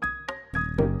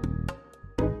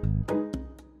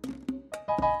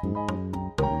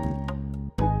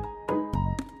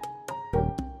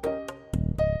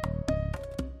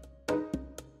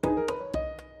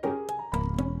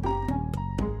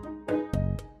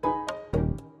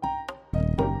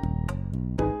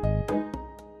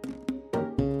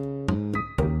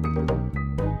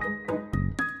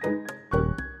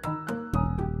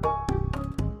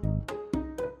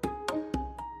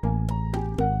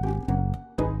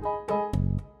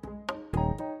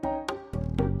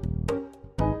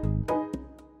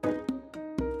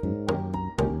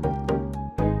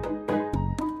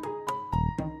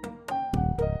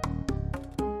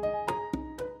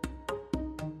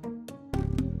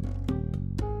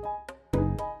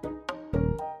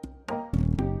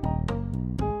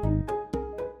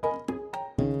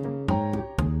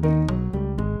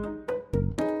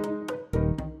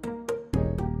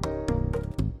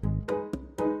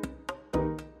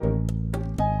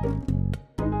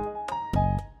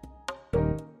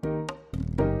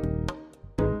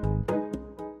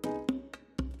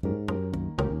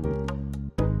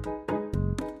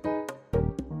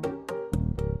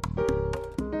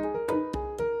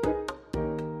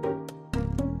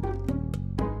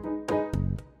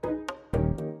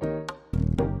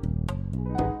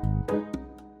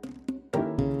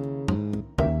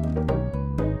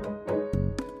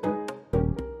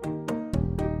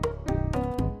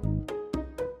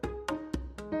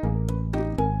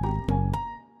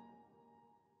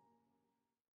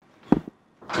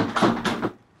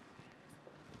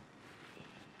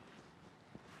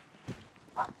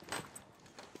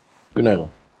 Good night.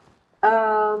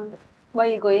 Where are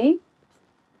you going?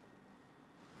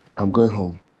 I'm going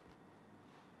home.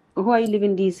 Who are you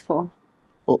leaving these for?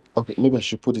 Oh, okay. Maybe I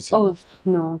should put it in. Oh,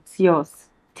 no, it's yours.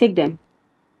 Take them.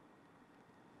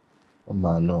 Oh,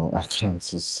 man, no, I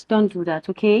can't. Don't do that,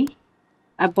 okay?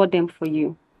 I bought them for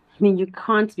you. I mean, you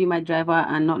can't be my driver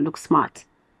and not look smart.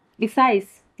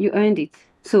 Besides, you earned it.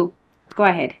 So, go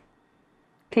ahead.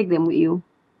 Take them with you.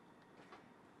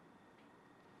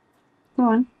 Go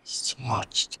on. It's too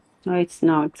much. No, it's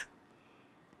not.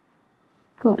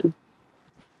 Go on.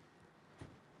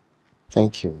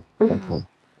 Thank you. Thank you.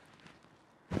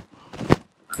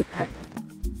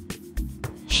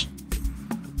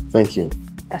 Thank you.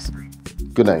 That's fine.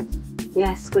 Good night.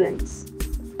 Yes, good night.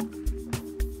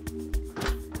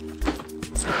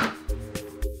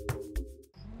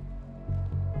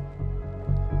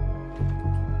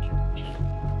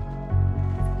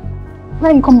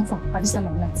 Where are you coming from at this time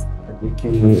of night?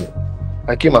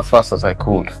 I came as fast as I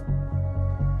could.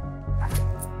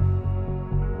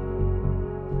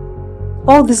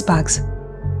 All these bags?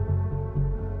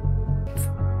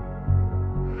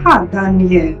 Ha,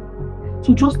 Daniel.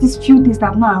 So just these few days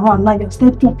that I'm not around, now you're still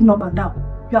jumping up and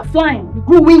down. You are flying. You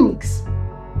grew wings.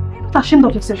 Are you not ashamed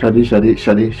of yourself?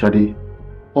 Shadi.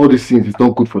 All these things is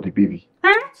not good for the baby.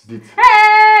 Huh?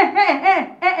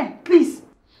 Hey, please.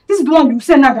 This is the one you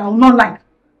say now that I will not like.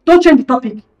 Don't change the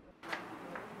topic.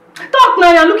 Talk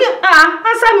now, you're looking.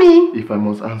 Answer me. If I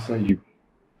must answer you,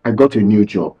 I got a new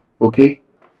job, okay?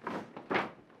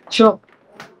 Job?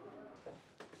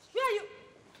 Where are you?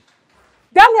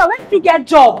 Daniel, where did you get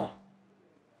job?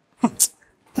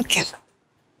 Okay.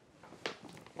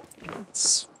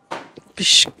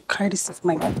 Bish, carry this off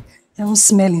my body. I don't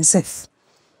smell himself.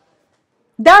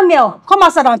 Daniel, come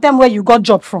outside and tell me where you got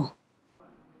job from.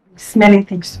 Smelling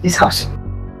things to this house.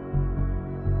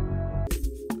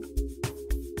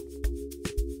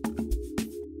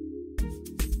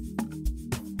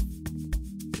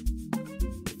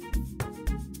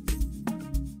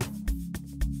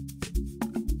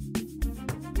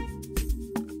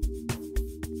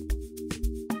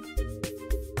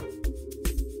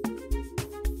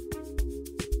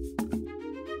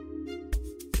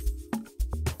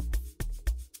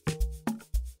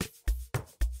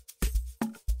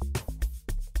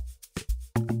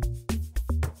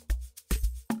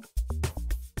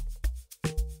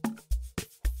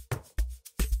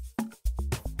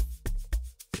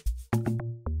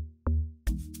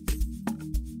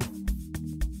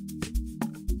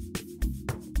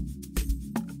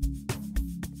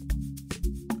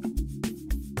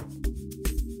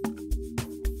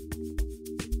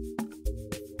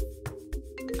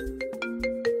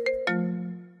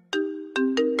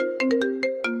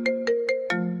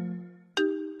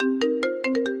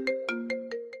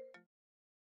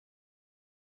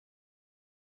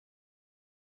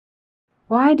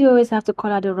 Why do you always have to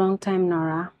call at the wrong time,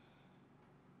 Nora?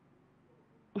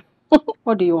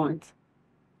 What do you want?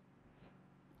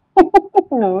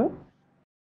 No.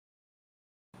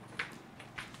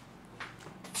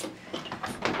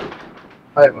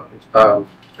 Hi, man.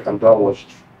 I'm done watched.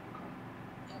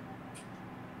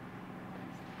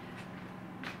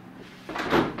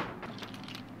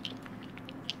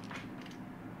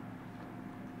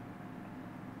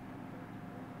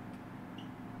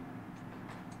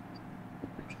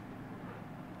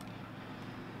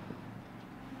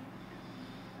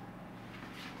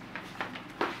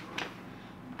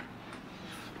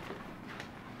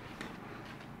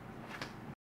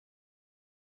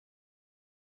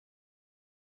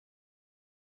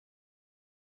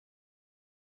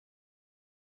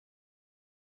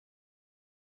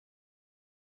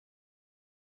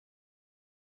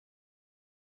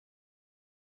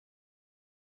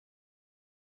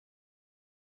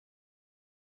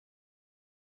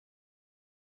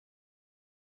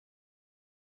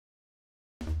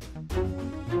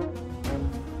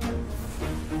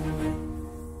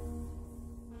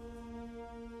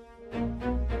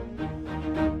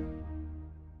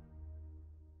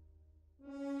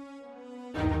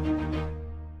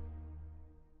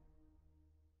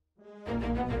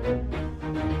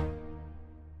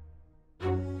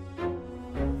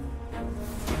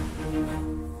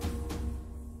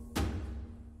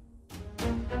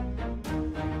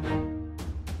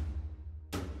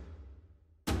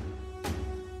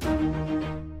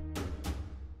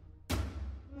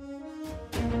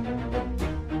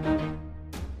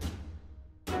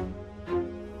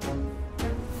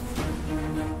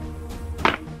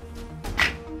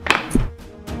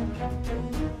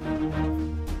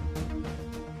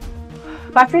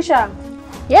 Patricia.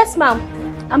 Yes, ma'am.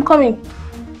 I'm coming.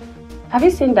 Have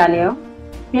you seen Daniel?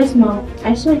 Yes, ma'am.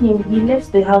 I saw him. He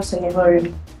left the house in a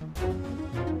hurry.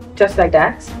 Just like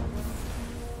that?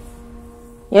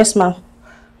 Yes, ma'am.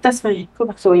 That's fine. Go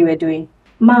back to what you were doing.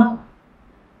 Ma,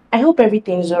 I hope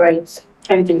everything's alright.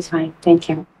 Everything's fine. Thank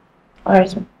you.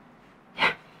 Alright, ma'am.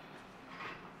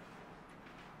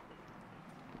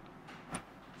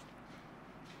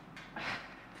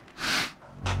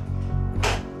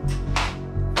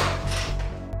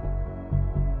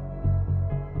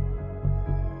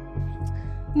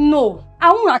 No,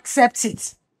 I won't accept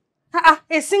it.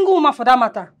 A single woman for that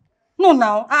matter. No,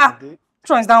 now. Which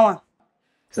one is that one?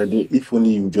 Sade, if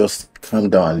only you just calm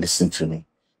down and listen to me.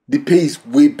 The pay is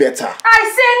way better.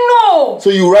 I say no!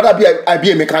 So you rather be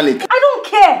a mechanic? I don't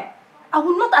care. I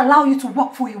will not allow you to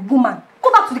work for a woman.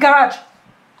 Go back to the garage.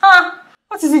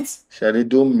 What is it? Sade,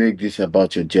 don't make this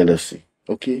about your jealousy,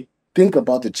 okay? Think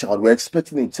about the child. We're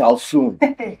expecting a child soon.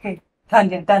 Hey.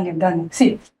 Daniel.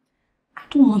 See, I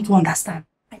don't want to understand.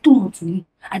 I don't want to know.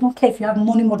 I don't care if you have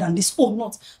money more than this or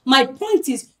not. My point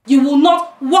is, you will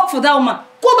not work for that woman.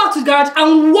 Go back to the garage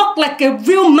and work like a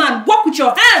real man. Work with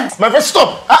your hands. My friend,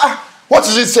 stop! What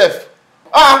is it, Seth?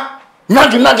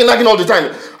 Nagging all the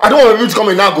time. I don't want my baby to become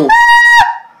a nag.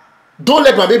 Don't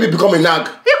let my baby become a nag.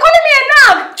 You're calling me a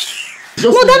nag?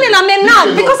 No, Daniel, I'm a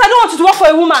nag because I don't want you to work for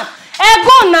a woman.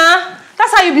 Go now.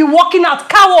 That's how you be walking out,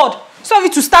 coward. So you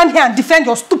to stand here and defend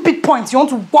your stupid points. You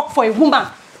want to work for a woman.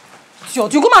 You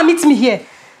come and meet me here.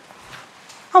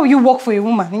 How will you work for a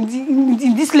woman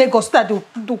in this Lagos that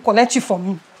they'll collect you from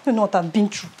me? You don't know what I've been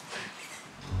through.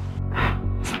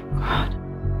 God.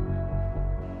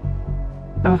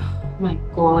 Oh my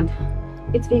God.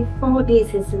 It's been 4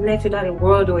 days since he left without a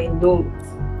word or a note.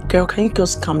 Girl, can you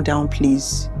just calm down,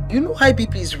 please? You know high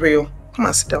BP is real. Come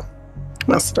on, sit down.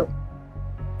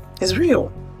 It's real.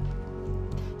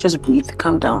 Just breathe.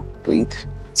 Calm down. Breathe.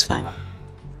 It's fine.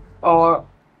 Or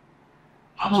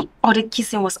the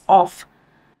kissing was off.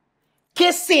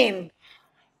 Kissing?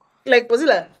 Like, was it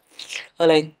like... Or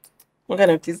like, what kind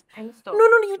of kiss? No,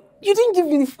 you didn't give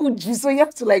me the full juice, so you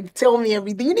have to like tell me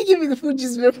everything. You didn't give me the full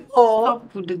juice before.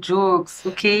 Stop with the jokes,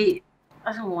 okay?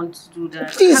 I don't want to do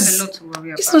that. Please. I have a lot to worry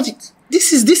about. It's not...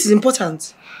 This is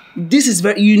important. This is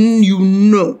very... You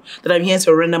know that I'm here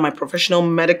to render my professional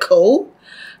medical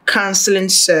counseling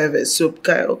service. So,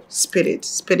 Kyle, spit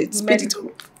it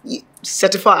all.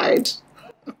 Certified.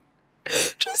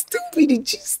 Just tell me the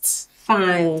gist.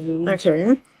 Fine.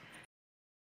 Okay.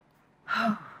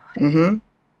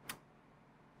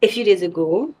 A few days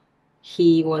ago,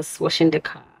 he was washing the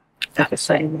car.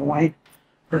 Outside my wife.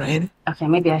 Right. Okay,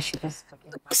 maybe I should just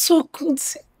forget about it. So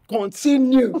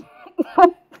continue.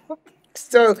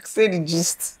 Still say the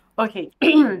gist. Okay.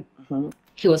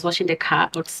 He was washing the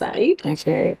car outside.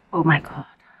 Okay. Oh my God.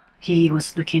 He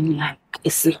was looking like a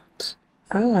slut.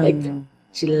 Like,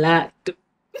 she laughed.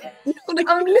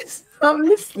 I'm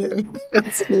listening.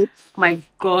 My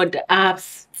God,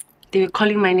 Abs. They were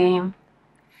calling my name.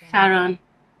 Sharon.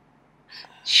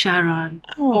 Sharon.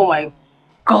 Oh my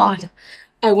God.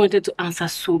 I wanted to answer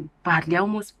so badly. I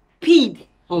almost peed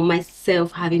on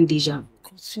myself having deja.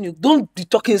 Continue. Don't be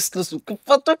talking slow.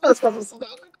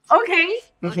 Okay.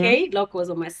 Okay. Lock was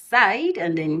on my side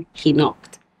and then he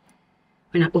knocked.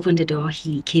 When I opened the door,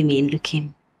 he came in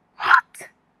looking hot.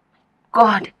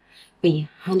 God. When he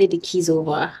handed the keys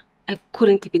over, I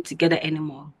couldn't keep it together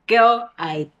anymore. Girl,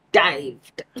 I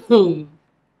dived.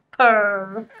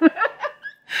 Purr.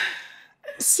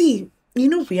 See, you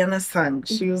know Rihanna sang.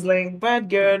 She was like, bad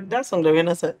girl. That song that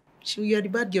Rihanna sang. You are the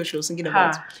bad girl she was singing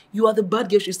about. You are the bad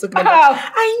girl she was talking about.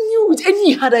 I knew it. I knew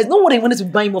you had eyes. Not what I wanted to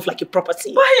buy him off like a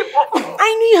property. Buy him off.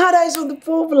 I knew you had eyes on the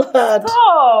poor blood.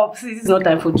 Stop. See, this is not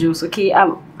time for juice, okay?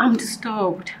 I'm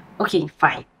disturbed. Okay,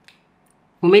 fine.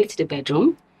 We made it to the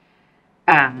bedroom.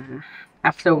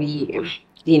 After we,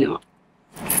 You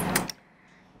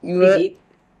were...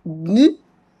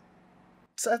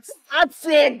 That's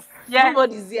it. Yeah.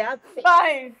 Nobody's here.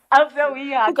 Fine. After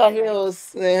we had... Look at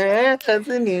us.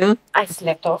 Continue. I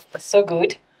slept off, but so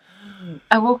good.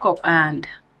 I woke up and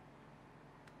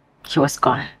he was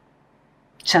gone.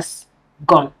 Just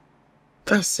gone.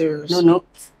 That's serious. No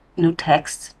notes, no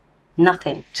text,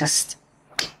 nothing. Just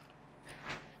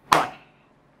gone.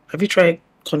 Have you tried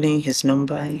calling his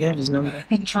number? You have his number? I've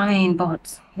been trying,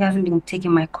 but he hasn't been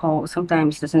taking my call.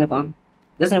 Sometimes he doesn't even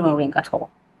ring at all.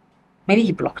 Maybe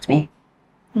he blocked me.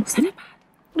 What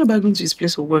about going to his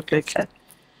place of work like that?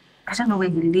 I don't know where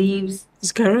he lives.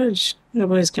 His garage. What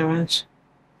about his garage?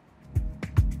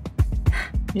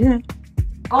 Yeah.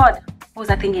 God, what was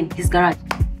I thinking? His garage.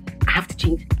 I have to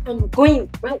change. I'm going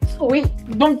right away.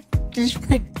 Don't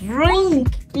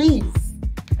drink, please.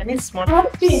 I need smart.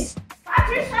 Please.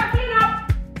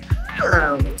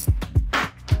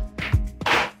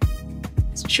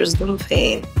 She was doing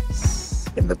things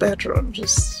in the bedroom,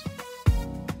 just.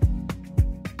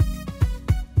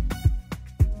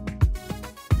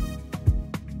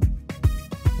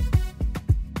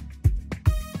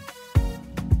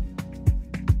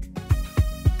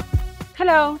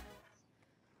 Hello.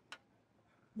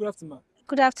 Good afternoon.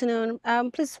 Good afternoon.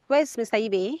 Please, where's Mr.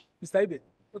 Ibe? Mr. Ibe.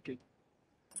 Okay.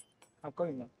 I'm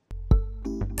calling now.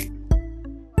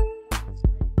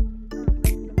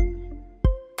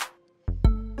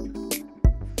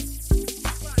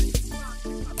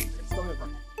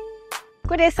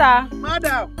 Good day, sir.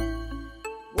 Madam.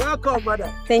 Welcome, madam.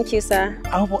 Thank you, sir.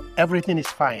 I hope everything is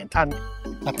fine and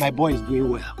that my boy is doing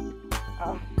well.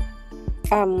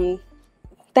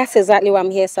 That's exactly why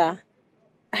I'm here, sir.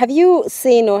 Have you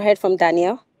seen or heard from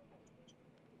Daniel?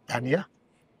 Daniel?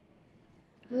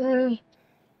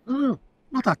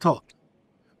 Not at all.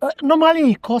 Normally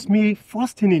he calls me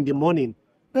first thing in the morning,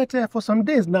 but for some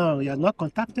days now he has not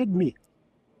contacted me.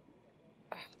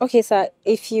 Okay, sir.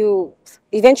 If you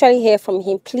eventually hear from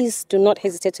him, please do not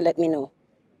hesitate to let me know.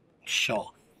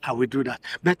 Sure, I will do that.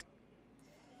 But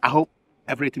I hope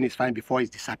everything is fine before his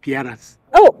disappearance.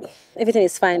 Oh, everything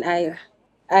is fine.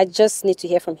 I just need to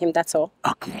hear from him, that's all.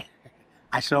 Okay.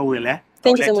 I sure will, eh?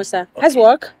 Thank you so much, sir. How's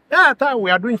work? Yeah, we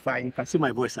are doing fine. You can see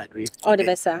my voice are doing. All the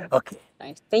best, sir. Okay.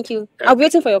 Right. Thank you. I'll be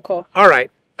waiting for your call. All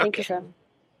right. Thank you, sir.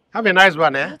 Have a nice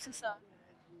one, eh? You too, sir.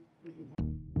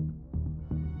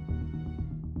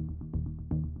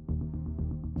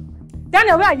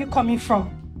 Daniel, where are you coming from?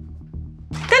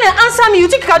 Daniel, answer me. You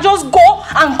think you can just go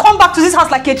and come back to this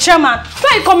house like a chairman?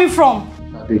 Where are you coming from?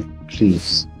 Babe,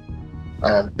 please.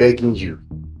 I am begging you.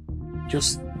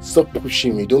 Just stop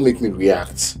pushing me. Don't make me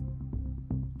react.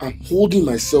 I'm holding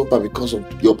myself back because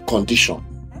of your condition.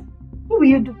 What will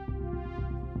you do?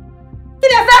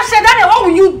 Daniel, what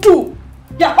will you do?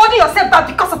 You're holding yourself back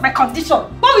because of my condition.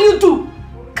 What will you do?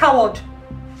 Coward.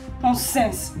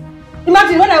 Nonsense.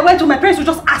 Imagine when I went to my parents were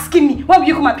just asking me, when will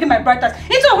you come and pay my bride tax?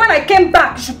 Instead of when I came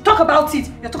back, you should talk about it.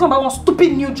 You're talking about one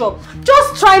stupid new job.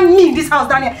 Just try me in this house,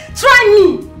 Daniel. Try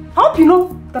me. I hope you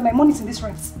know that my money's in this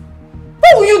rent.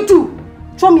 What will you do?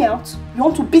 Throw me out? You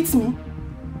want to beat me?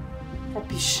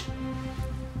 Rubbish.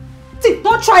 See,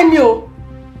 don't try me, oh.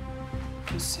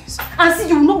 Nonsense. And see,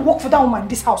 you will not work for that woman in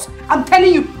this house. I'm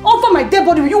telling you, over my dead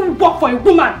body, you will work for a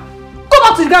woman. Go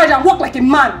back to the garage and work like a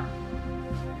man.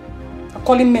 I'm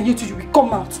calling men, you two, you will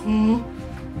come out.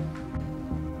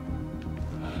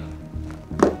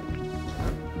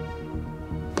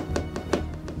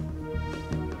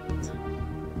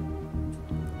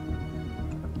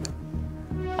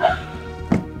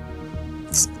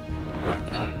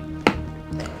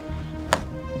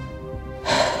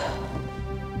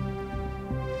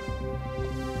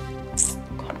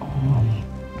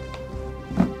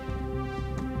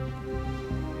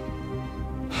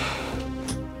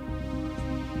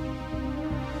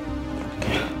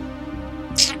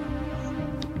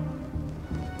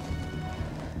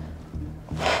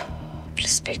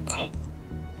 speak.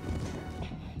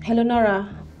 Hello, Nora.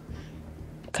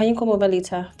 Can you come over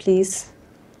later, please?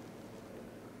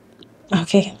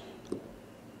 Okay.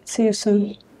 See you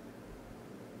soon.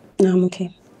 No, I'm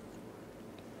okay.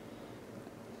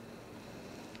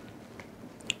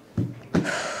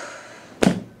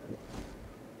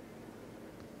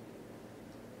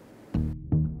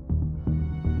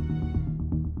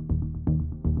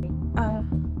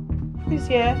 Who's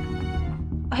here?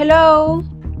 Hello?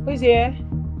 Who's here?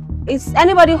 Is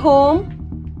anybody home?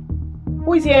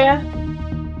 Who is here?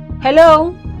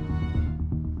 Hello?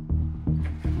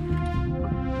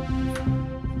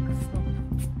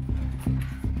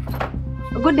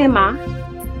 Good day, ma.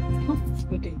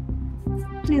 Good day.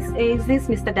 Please, is this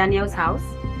Mr. Daniel's house?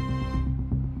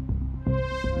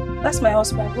 That's my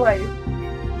husband. Who are you?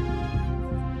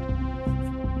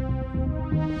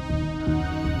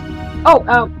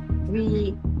 Oh,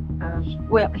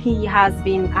 well, he has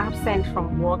been absent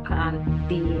from work and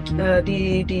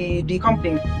the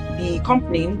company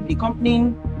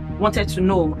wanted to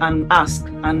know and ask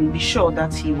and be sure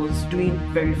that he was doing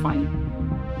very fine.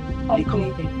 The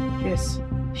company. Yes,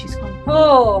 she's coming.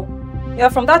 Oh, you're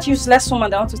from that useless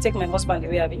woman that wants to take my husband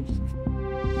away, Abby.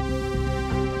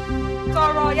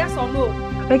 Toro, yes or no?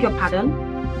 I beg your pardon?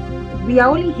 We are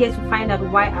only here to find out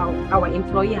why our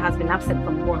employee has been absent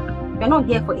from work. We are not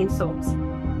here for insults.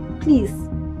 Please,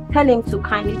 tell him to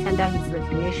kindly tender his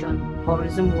resignation or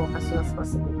resume work as soon as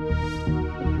possible.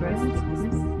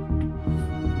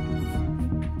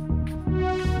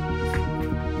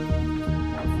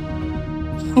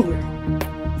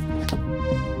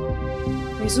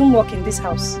 Resume work in this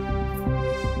house.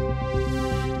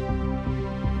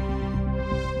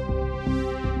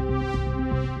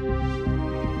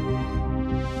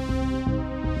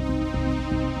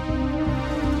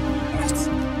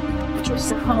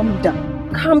 Just calm down.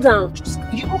 Calm down.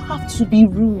 You don't have to be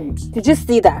rude. Did you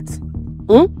see that?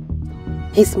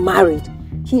 He's married.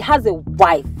 He has a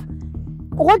wife.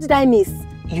 What did I miss?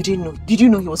 You didn't know. Did you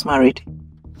know he was married?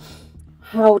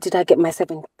 How did I get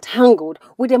myself entangled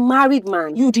with a married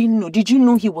man? You didn't know. Did you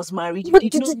know he was married? But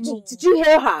did you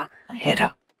hear her? I heard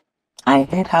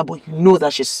her. But you know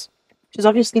that she's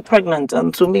obviously pregnant,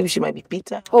 and so maybe she might be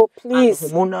bitter. Oh, please.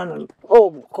 Hormonal.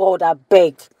 Oh, God, I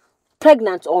beg.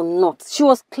 Pregnant or not, she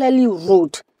was clearly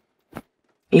rude.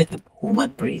 Let the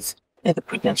woman breathe. Let the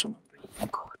pregnant woman breathe. Oh,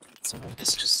 God.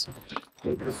 It's just...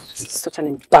 It's such an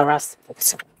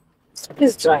embarrassment.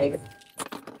 Please drive.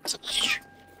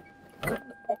 What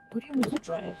do you mean to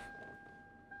drive?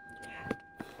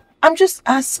 I'm just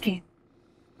asking.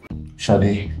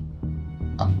 Shade,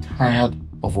 I'm tired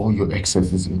of all your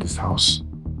excesses in this house.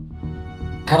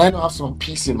 Can I not have some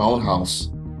peace in my own house?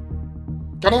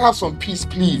 Can I have some peace,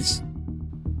 please?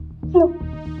 No.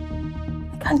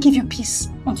 I can't give you peace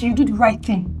until you do the right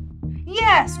thing.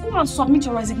 Yes, go and submit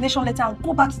your resignation letter and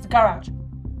go back to the garage.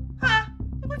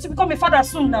 You're going to become a father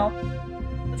soon now.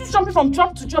 You're just jumping from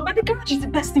job to job, but the garage is the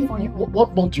best thing for you.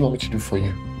 What more do you want me to do for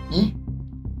you?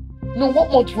 No, what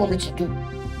more do you want me to do?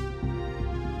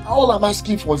 All I'm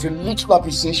asking for is a little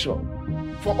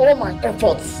appreciation for all my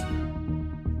efforts.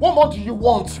 What more do you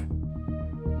want?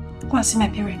 Go and see my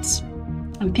parents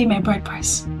and pay my bride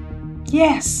price.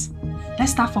 Yes.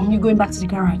 Let's start from you going back to the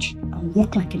garage and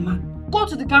walk like a man. Go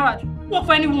to the garage. Work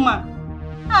for any woman.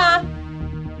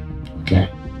 Okay.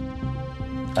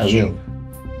 I will.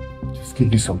 Just give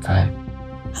me some time.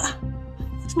 How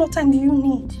much more time do you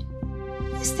need?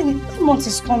 This thing, 3 months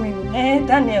is coming,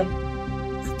 Daniel.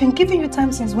 I've been giving you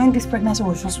time since when this pregnancy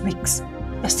was just weeks.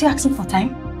 You're still asking for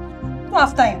time? I don't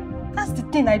have time. That's the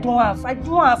thing I don't have. I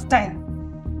don't have time.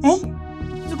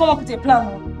 To come up with a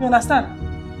plan, you understand?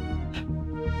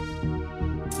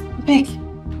 Beg, I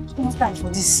don't have time for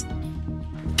this.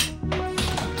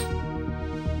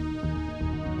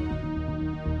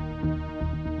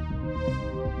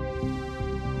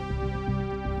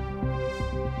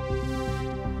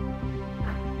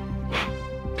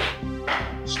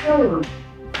 Sharon.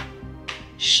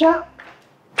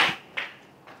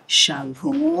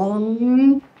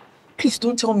 Please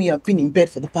don't tell me you've been in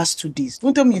bed for the past 2 days.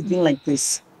 Don't tell me you've been like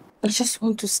this. I just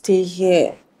want to stay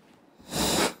here.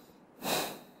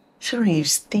 Sharon, you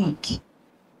stink.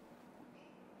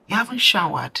 You haven't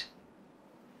showered.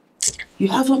 You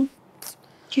haven't...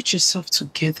 Get yourself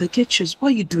together. Why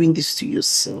are you doing this to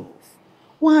yourself?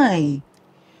 Why?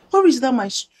 Where is that my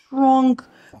strong,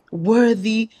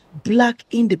 worthy, black,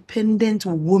 independent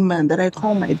woman that I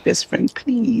call my best friend?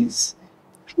 Please.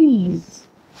 Please.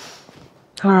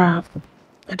 Tara,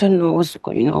 I don't know what's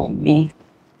going on with me.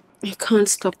 I can't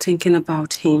stop thinking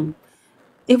about him.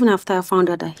 Even after I found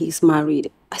out that he's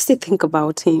married, I still think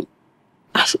about him.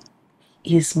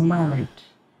 is married.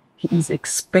 He is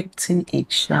expecting a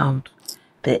child.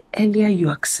 The earlier you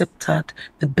accept that,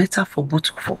 the better for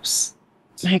both of us.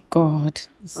 My God,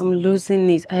 I'm losing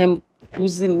it. I am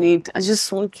losing it. I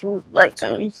just want to, like,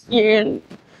 I'm here.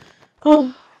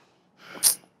 Oh.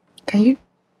 Can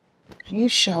you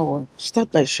shower?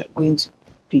 Start by going to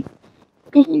pee.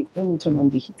 Let me turn on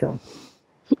the heater.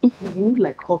 You need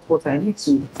like hot water. I need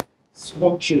to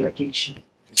smoke you like a sheep.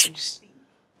 You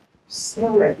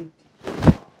smell like it.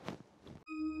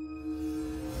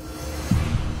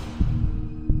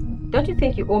 Don't you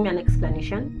think you owe me an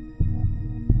explanation?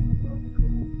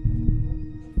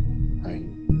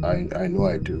 I know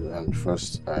I do. And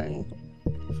first I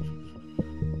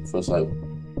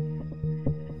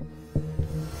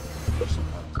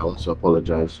want to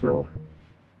apologize for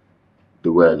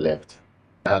the way I left.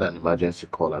 I had an emergency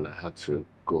call and I had to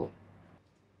go.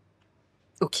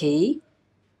 Okay.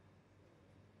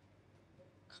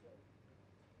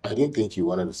 I didn't think you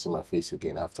wanted to see my face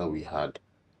again after we had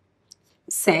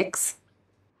Sex?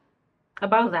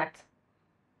 About that.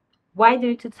 Why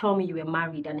didn't you tell me you were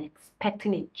married and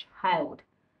expecting a child?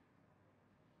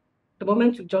 The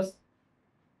moment you just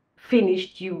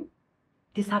finished, you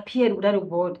disappeared without a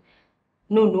word.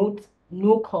 No notes,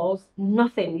 no calls,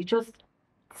 nothing. You just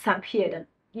disappeared and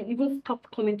you even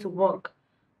stopped coming to work.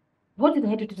 What did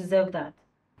I do to deserve that?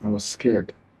 I was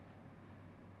scared.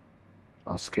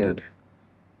 I was scared.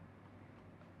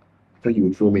 I thought you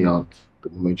would throw me out the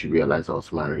moment you realized I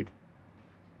was married.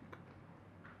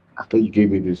 I thought you gave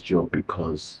me this job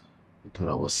because you thought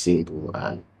I was single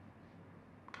and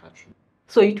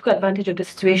So you took advantage of the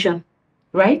situation,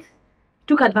 right?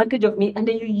 Took advantage of me and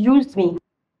then you used me.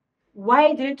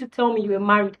 Why didn't you tell me you were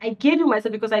married? I gave you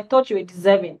myself because I thought you were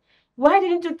deserving. Why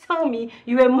didn't you tell me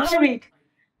you were married?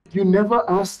 You never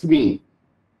asked me.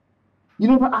 You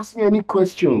never asked me any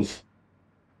questions.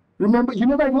 Remember, you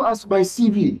never even asked my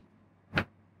CV.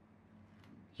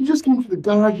 You just came to the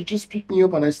garage, you just picked me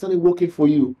up and I started working for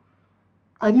you.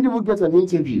 I didn't even get an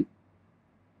interview.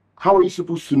 How are you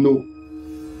supposed to know?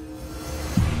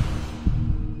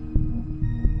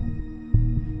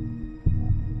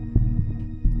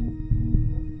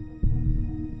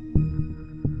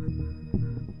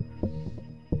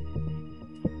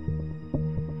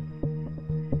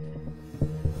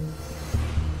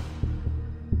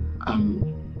 I'm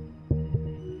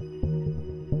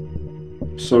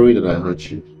sorry that I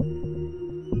hurt you.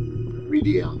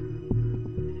 Really am.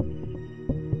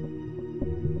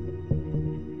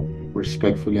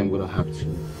 Respectfully, I'm gonna have to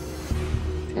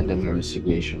tender my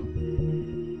resignation.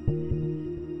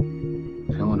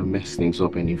 I don't want to mess things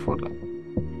up any further.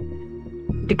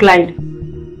 Declined.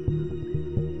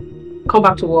 Come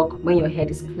back to work when your head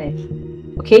is clear.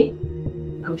 Okay?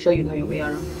 I'm sure you know your way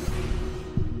around.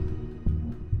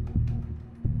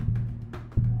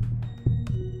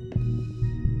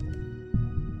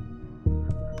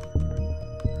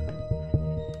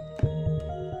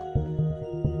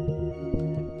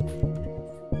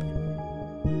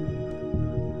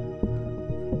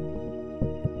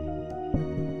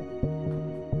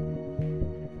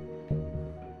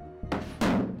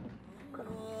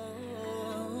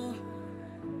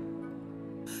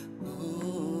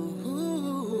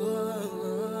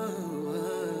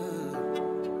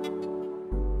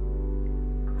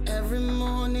 Every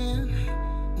morning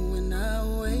when I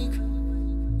wake,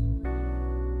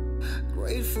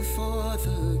 grateful for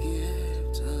the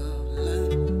gift of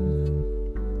life.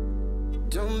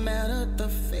 Don't matter the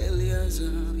failures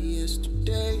of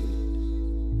yesterday,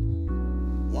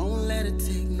 won't let it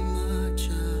take much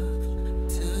of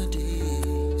today.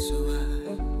 So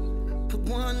I put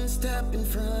one step in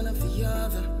front of the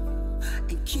other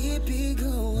and keep it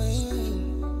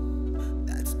going.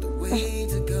 That's the way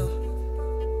to go.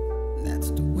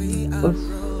 That's the way I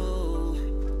roll.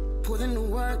 Put in the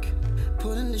work,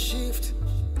 put in the shift.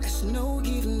 There's no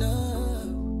giving up.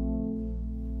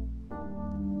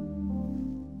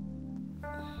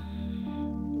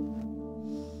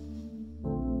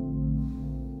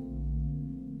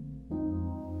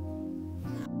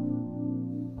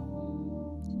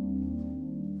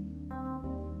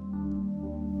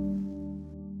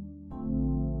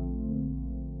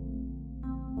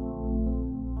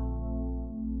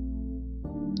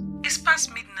 It's past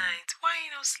midnight. Why are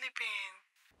you not sleeping?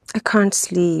 I can't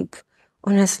sleep.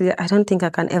 Honestly, I don't think I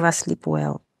can ever sleep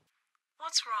well.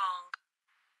 What's wrong?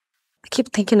 I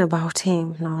keep thinking about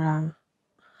him, Nora.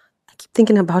 I keep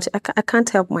thinking about it. I can't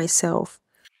help myself.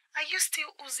 Are you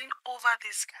still oozing over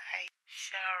this guy?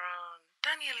 Sharon,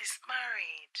 Daniel is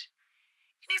married.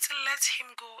 You need to let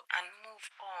him go and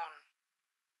move on.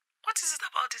 What is it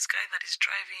about this guy that is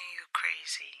driving you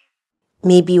crazy?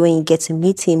 Maybe when you get to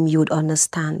meet him, you would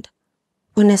understand.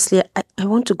 Honestly, I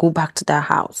want to go back to that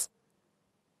house.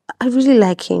 I really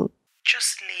like him.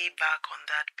 Just lay back on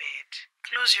that bed,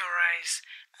 close your eyes,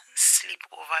 and sleep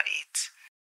over it.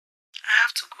 I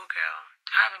have to go, girl.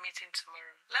 I have a meeting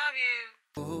tomorrow. Love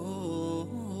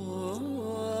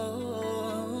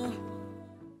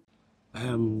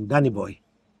you. Danny boy,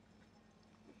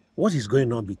 what is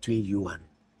going on between you and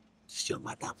your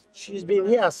madam? She's been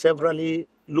here severally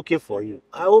looking for you.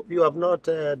 I hope you have not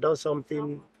done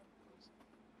something.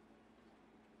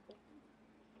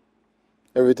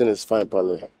 Everything is fine,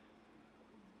 Pale.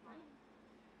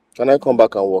 Can I come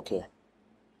back and work here?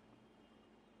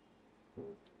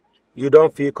 You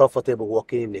don't feel comfortable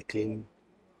working in a clean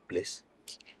place?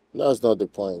 That's not the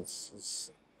point.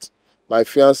 My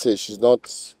fiancée, she's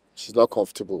not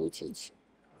comfortable with it.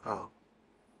 Oh.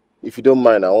 If you don't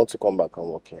mind, I want to come back and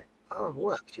work here. Oh,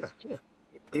 well, yeah.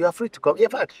 You are free to come. In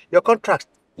fact, your contract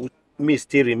with me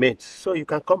still remains, so you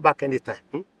can come back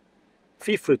anytime.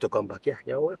 Feel free to come back. Yeah,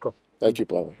 you're welcome. Thank you,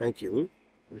 Pale. Thank you.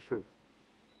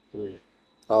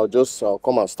 I'll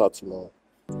come and start tomorrow.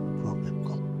 Problem,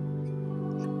 come.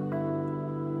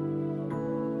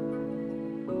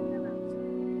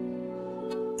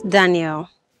 Daniel,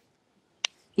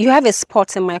 you have a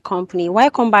spot in my company. Why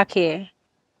come back here?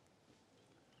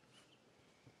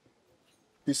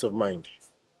 Peace of mind.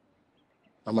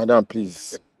 And madam,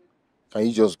 please, can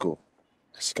you just go?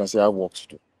 As you can see, I have work to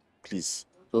do. Please,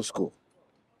 just go.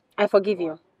 I forgive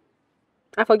you.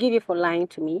 I forgive you for lying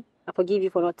to me. I forgive you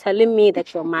for not telling me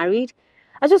that you're married.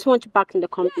 I just want you back in the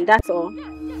company, that's all.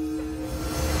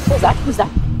 Who's that? Who's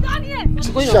that? Daniel!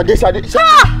 Shade.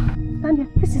 Ah! Daniel,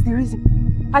 this is the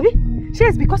reason. Abi, she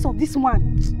is because of this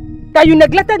one. That you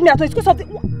neglected me at all. It's because of the...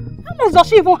 How much does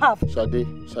she even have? Shade.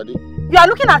 You are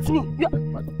looking at me. You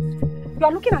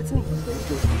are looking at me.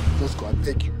 Just go and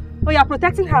take you. Oh, you are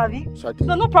protecting her, Abi? Shade.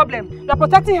 No problem. You are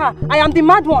protecting her. I am the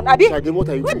mad one, Abi. Shade, what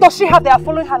are you doing? What does she have? They are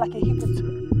following her like a hypocrite.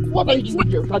 What are you doing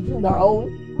here, Shade, now?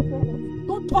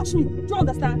 Don't touch me. Do you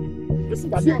understand?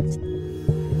 Listen, Shade.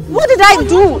 What did I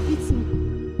do?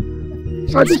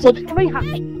 Shade. Following her.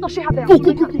 What does she have? They are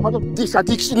following her. Madam, this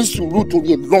addiction is to root to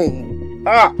be alone.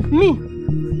 Ah! Me?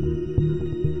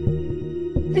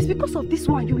 It's because of this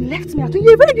one you left me.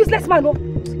 You're a very useless man, no?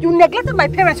 You neglected my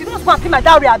parents. You don't want to go and pay my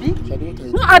dowry, Abi. Shade,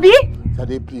 no, Abi.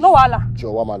 Shade, please. No, Wala.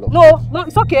 No,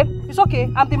 it's okay. It's okay.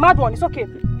 I'm the mad one. It's okay.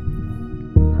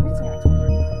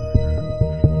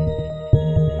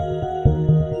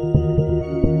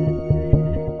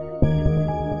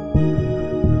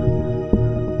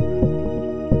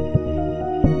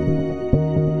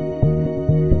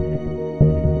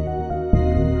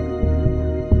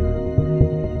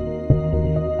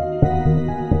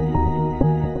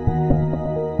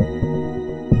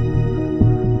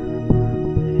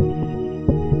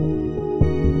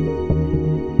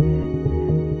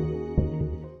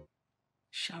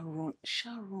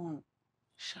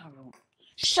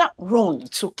 Sharon,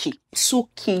 it's okay. It's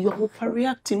okay. You're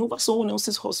overreacting over someone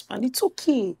else's husband. It's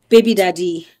okay. Baby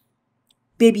daddy,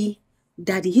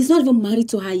 he's not even married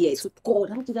to her yet. God,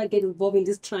 how did I get involved in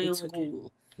this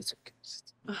triangle? It's okay.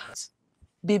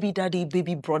 Baby daddy,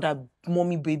 baby brother,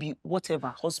 mommy, baby,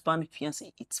 whatever, husband,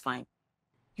 fiancé, it's fine.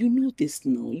 You know this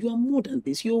now. You are more than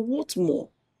this. You're what more?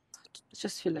 I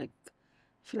just feel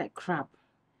like crap.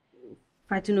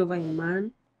 Fighting over a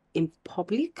man in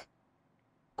public?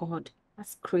 God,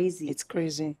 that's crazy. It's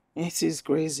crazy. It is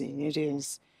crazy. It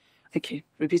is. Okay,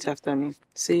 repeat after me.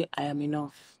 Say, I am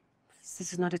enough.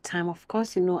 This is not a time. Of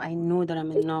course, I know that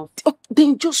I'm enough. Oh,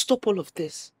 then just stop all of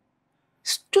this.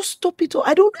 Just stop it all.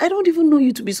 I don't even know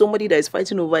you to be somebody that is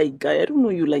fighting over a guy. I don't know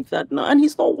you like that now. And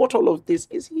he's not worth all of this,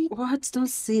 is he? What? Don't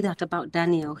say that about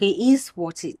Daniel. He is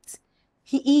worth it.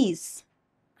 He is.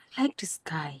 I like this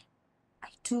guy. I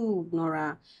do,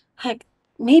 Nora. Heck,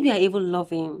 maybe I even love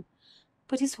him.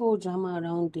 But this whole drama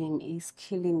around him is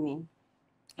killing me.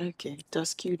 Okay, it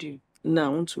has killed you. Now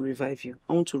I want to revive you.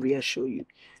 I want to reassure you.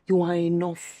 You are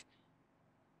enough.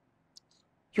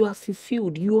 You are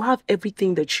fulfilled. You have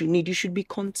everything that you need. You should be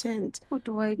content. What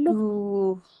do I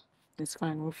do? It's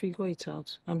fine. We'll figure it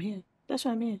out. I'm here. That's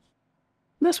why I'm here.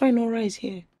 That's why Nora is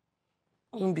here.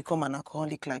 Don't become an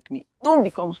alcoholic like me. Don't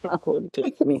become an alcoholic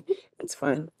like me. It's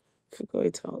fine. Figure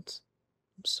it out.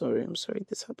 I'm sorry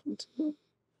this happened to me.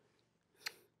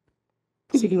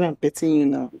 See the way I'm petting you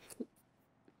now.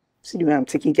 See the way I'm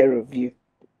taking care of you.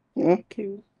 Thank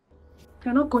you.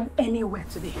 You're not going anywhere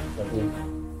today.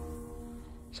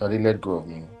 Shade, let go of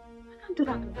me. I can't do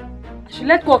that. I should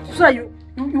let go of you so that you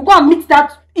go and meet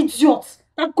that idiot,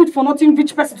 that good for nothing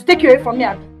rich person to take you away from me.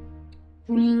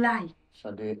 You lie.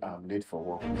 Shade, I'm late for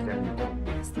work. Is there anything?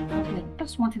 That's the problem.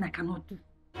 That's one thing I cannot do.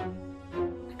 I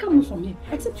can't move from here.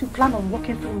 Except you plan on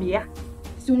working through me, yeah?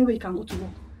 It's the only way you can go to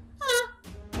work.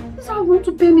 This is how you want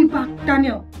to pay me back,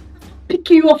 Daniel.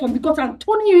 Picking you up from the gutter and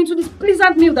turning you into this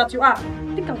pleasant meal that you are.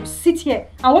 I think I will sit here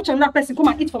and watch another person come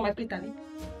and eat from my plate, Ali.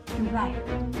 You lie.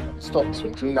 Stop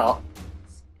speaking now.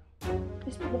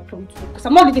 Please walk from me because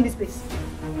I'm not leaving this place.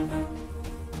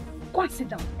 Go and sit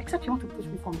down, except you want to push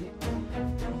me from here.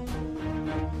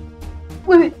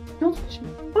 Wait, don't push me.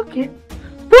 Okay.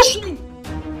 Push me!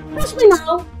 Push me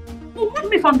now! Remove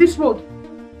me from this road.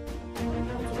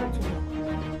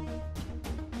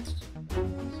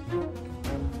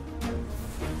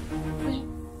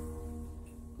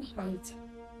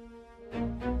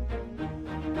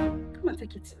 Come and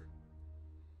take it.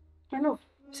 My love,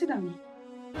 sit down.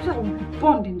 So I will be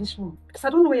burned in this room because I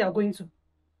don't know where you're going to.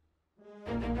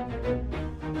 I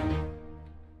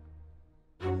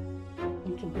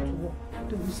need to go to work.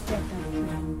 To respect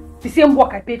that. The same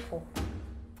work I paid for.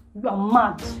 You are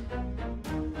mad.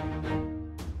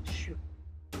 Sure.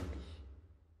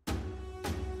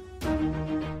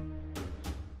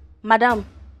 Madam.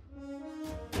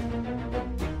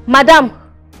 Madam.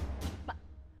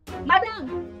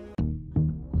 Madam.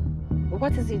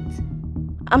 What is it?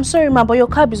 I'm sorry, ma, but your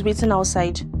cab is waiting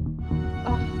outside.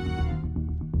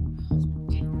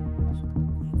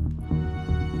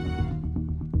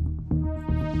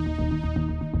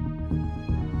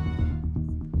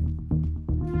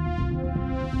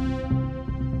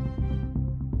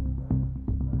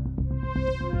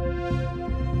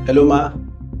 Hello, ma.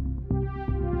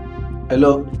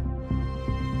 Hello.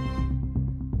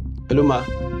 Hello, ma.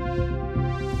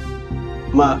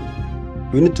 Ma,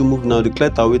 we need to move now. The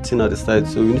clients are waiting at the side,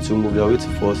 so we need to move. They are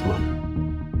waiting for us, ma.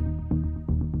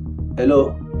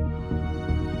 Hello.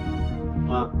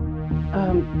 Ma.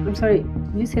 I'm sorry.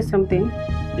 Did you say something?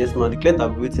 Yes, ma. The clients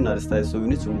are waiting at the side, so we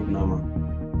need to move now, ma.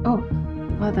 Oh,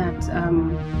 about that.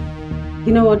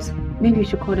 You know what? Maybe you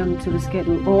should call them to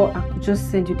reschedule, or I could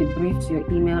just send you the brief to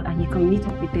your email and you can meet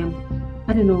up with them.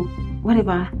 I don't know,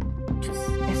 whatever. Just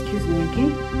excuse me,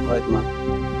 okay? Right, ma.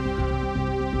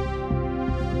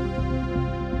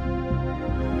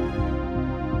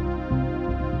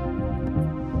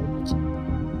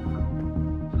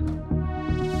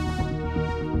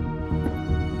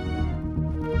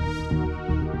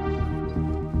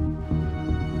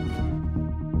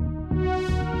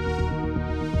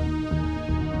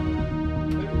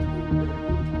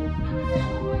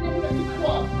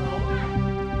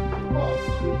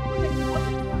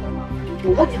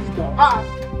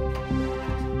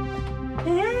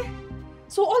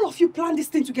 So all of you plan this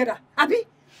thing together, Abi?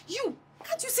 You,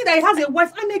 can't you see that he has a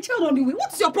wife and a child on the way?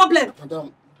 What's your problem?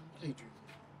 Madam, what are you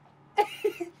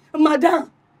doing?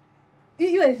 Madam,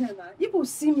 you will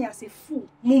see me as a fool.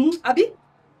 Mumu, Abi?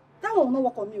 That one will not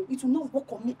work on me. It will not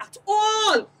work on me at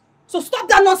all. So stop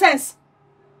that nonsense.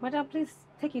 Madam, please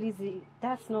take it easy.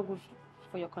 That's not good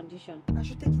for your condition. I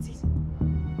should take it easy.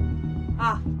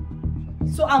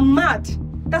 So I'm mad.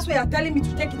 That's why you're telling me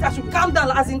to take it. I should calm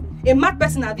down as in a mad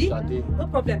person, Abi. No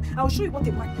problem. I will show you what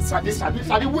a mad person is.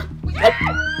 Shade, wait.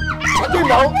 Shade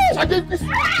now. Shade, please.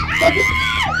 Shade.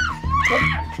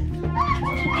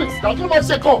 Please, now give me a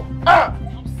second.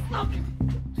 Stop him.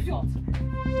 Fjord.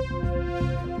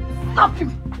 Stop him.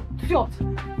 Fjord.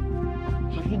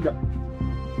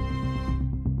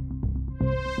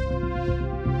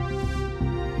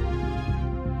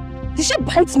 Did she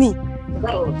bite me?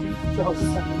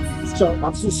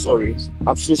 I'm so sorry.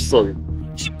 I'm so sorry.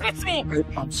 She bit me.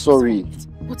 I'm sorry.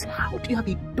 But how do you have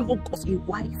a dog of a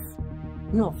wife?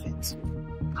 No offense.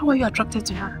 How are you attracted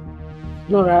to her?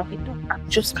 Nora, I'm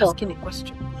just asking a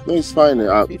question. No, it's fine.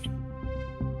 I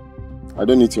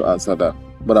don't need to answer that.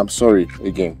 But I'm sorry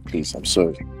again, please. I'm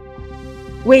sorry.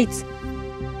 Wait.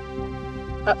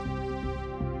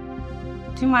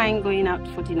 Do you mind going out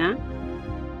for dinner?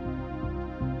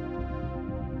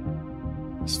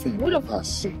 It's fair. I'll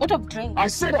pass. What of drink? I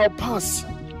said I'll pass.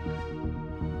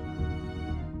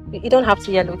 You don't have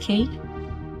to yell, okay?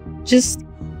 Just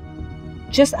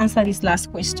answer this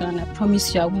last question. I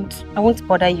promise you I won't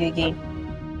bother you again.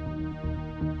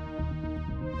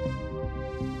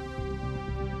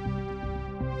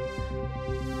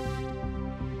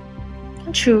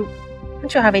 Don't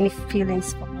you have any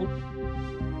feelings for me?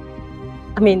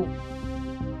 I mean,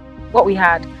 what we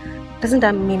had, doesn't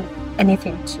that mean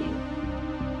anything to you?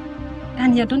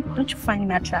 Daniel, don't you find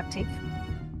me attractive?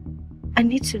 I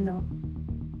need to know.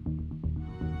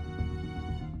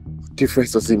 What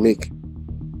difference does it make?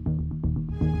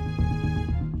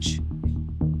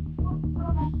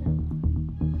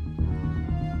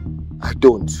 I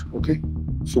don't, okay?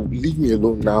 So leave me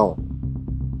alone now.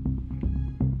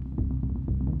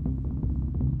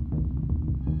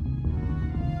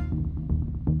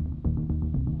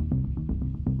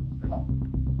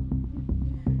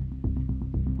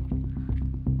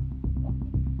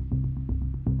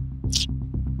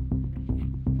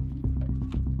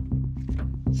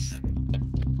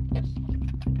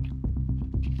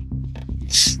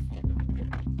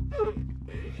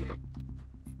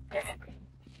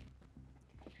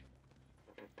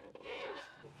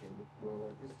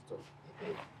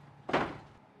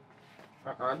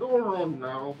 I don't run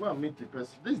now. Go and meet the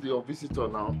person. This is your visitor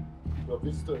now. Your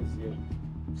visitor is here.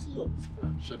 See your visitor.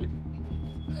 Shut it.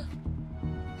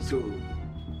 So,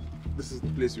 this is the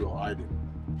place you're hiding.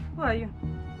 Who are you?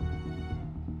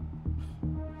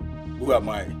 Who am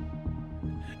I?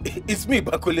 It's me,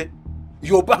 Bankole.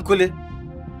 You're Bankole.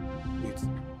 Wait.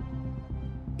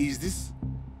 Is this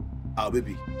our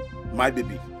baby? My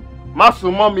baby?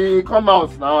 Masu, mommy, come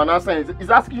out now and answer. He's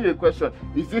asking you a question.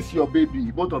 Is this your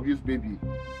baby? Both of you's baby?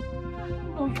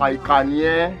 I can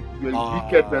hear. You're a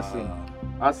wicked person.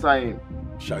 Answer him.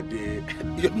 Shade,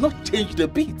 you have not changed a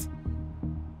bit.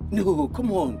 No,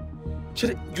 come on.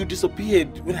 Shade, you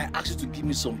disappeared when I asked you to give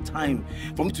me some time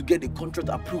for me to get the contract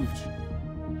approved.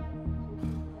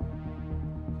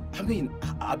 I mean,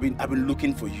 I've been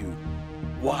looking for you.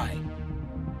 Why?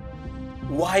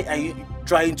 Why are you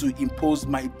trying to impose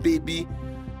my baby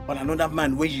on another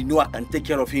man when you know I can take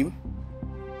care of him?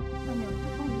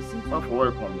 Not for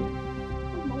work on me. I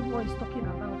don't know what he's talking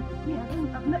about. Me,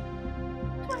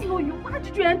 I know you. Why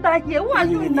did you enter here? Who are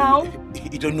you now?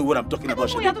 You don't know what I'm talking about,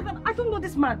 Shade. I don't know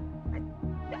this man.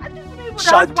 I don't know even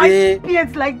that white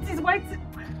beards like this. White.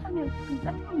 I mean, I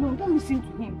don't know. Don't listen to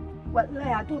him. Well,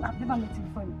 I've never met him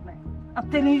before in my life. I'm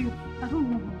telling you, I don't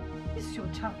know him. This is your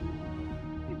child.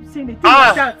 You saying a thing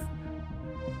like that.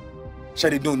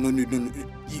 Shade, no. You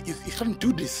can't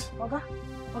do this. Oga.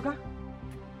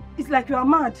 It's like you are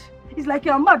mad. It's like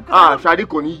you are mad. Shade,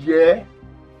 kò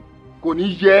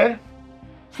ní yé.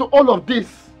 So all of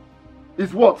this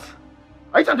is what?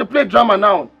 Are you trying to play drama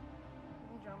now?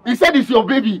 He said it's your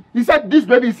baby. He said this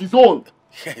baby is his own.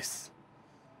 Yes.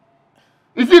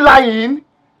 Is he lying?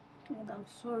 I'm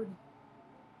sorry.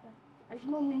 I did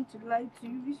not mean to lie to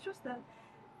you. It's just that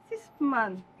this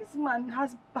man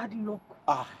has bad luck.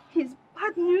 He's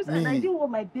bad news and I didn't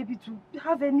want my baby to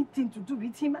have anything to do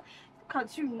with him. Look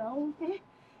at you now. Eh?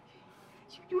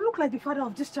 You look like the father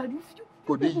of this child.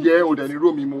 Kò ní yé o dẹ̀ ní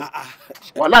ró mi mu.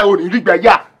 Wàláhì ò ní rí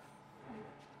gbẹ̀yà.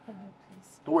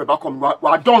 Don't worry about coming.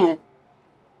 We're done.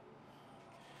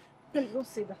 Don't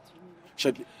say that to me.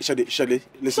 Shade,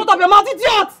 listen. Shut up your mouth,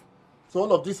 idiot! So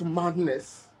all of this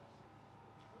madness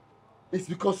is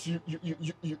because you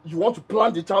want to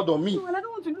plant the child on me. No, and I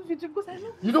don't want to lose you too because I love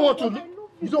you.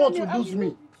 You don't want to lose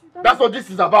me. That's what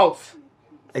this is about.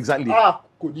 Exactly. Kò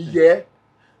ní yé.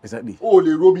 Exactly. O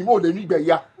lè ro mi, mo lè ní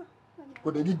gbẹ̀yà.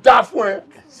 Kò dẹ̀ ní dá fún ẹ.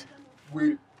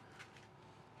 Wait.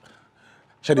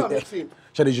 Shade,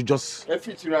 you just...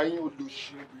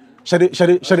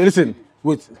 Shade, listen.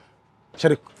 Wait.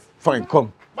 Shade, fine,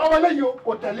 come. Follow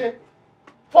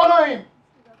him.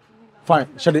 Fine,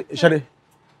 Shade. Don't shade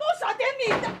me.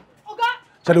 Oga.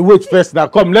 Shade, wait first now.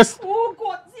 Come, let's... Oh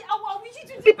God, see, I wish you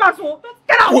to sleep as well.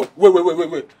 Get out.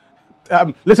 Wait.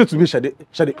 Listen to me, Shade.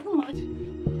 Are you mad?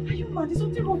 Are you mad? There's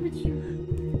something wrong with you.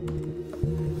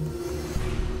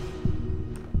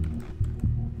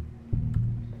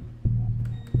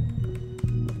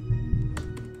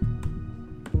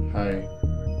 Hi.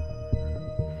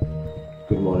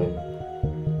 Good morning.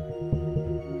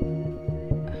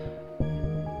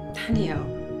 Daniel.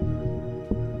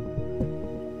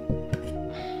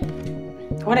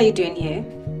 What are you doing here?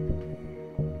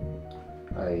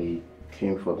 I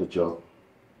came for the job.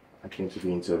 I came to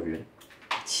be interviewed.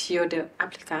 You're the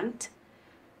applicant?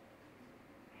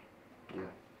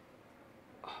 Yeah.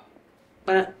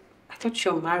 But I thought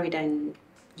you're married and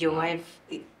your wife...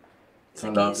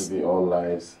 Turned out to be all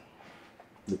lies.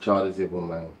 The child is even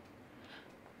mine.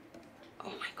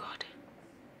 Oh my God.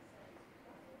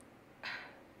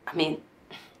 I mean,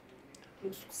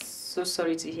 I'm so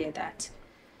sorry to hear that.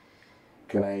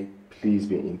 Can I please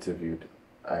be interviewed?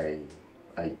 I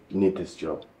need this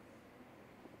job.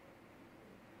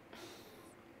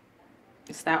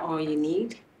 Is that all you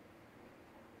need?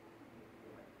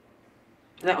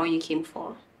 Is that all you came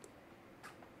for?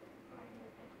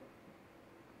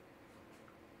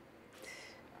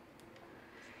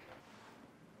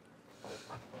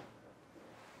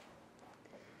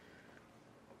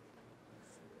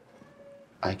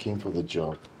 I came for the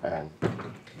job and...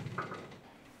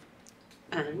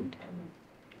 And?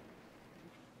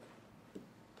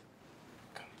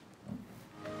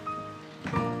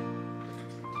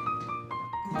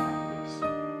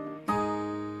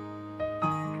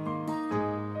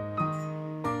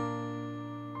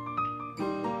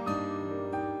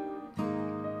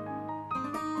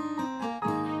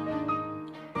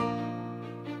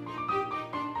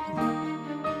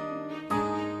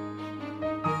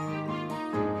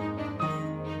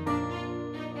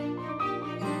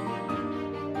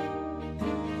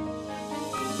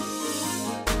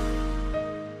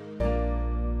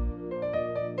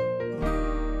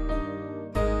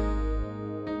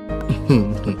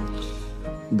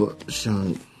 But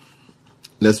Sean,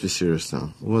 let's be serious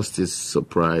now. What's this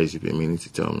surprise you've been meaning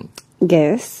to tell me?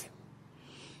 Guess.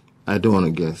 I don't want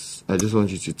to guess. I just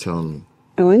want you to tell me.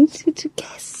 I want you to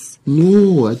guess.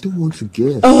 No, I don't want to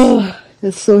guess. Oh,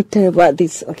 you're so terrible at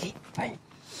this. Okay, fine.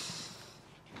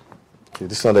 Okay,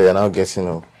 this one that you're now guessing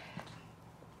now.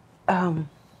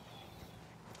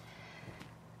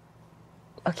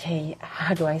 Okay,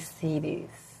 how do I say this?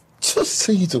 Just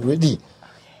say it already.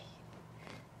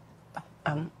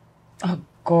 Oh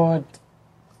God.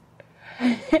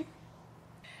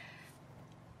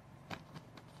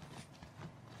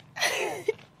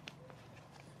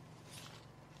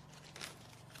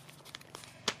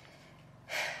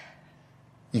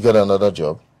 You got another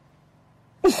job?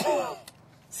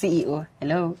 CEO,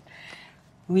 hello.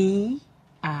 We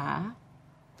are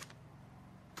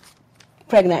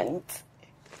pregnant.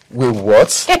 Wait,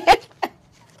 what?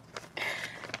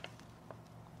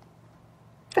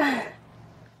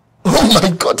 Oh my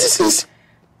God, this is...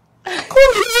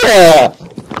 Come here!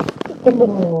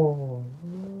 Oh,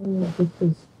 this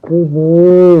is good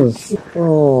news.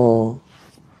 Oh.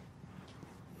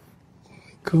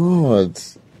 My God.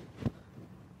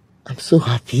 I'm so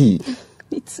happy.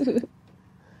 Me too.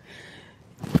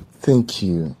 Thank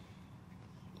you.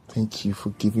 Thank you for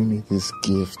giving me this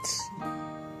gift.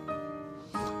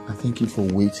 And thank you for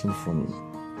waiting for me.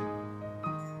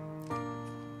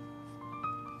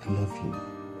 I love you.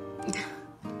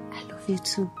 I love you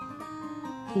too.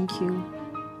 Thank you.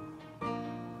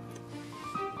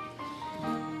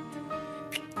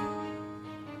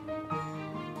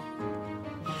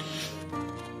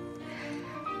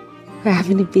 We're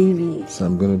having a baby. So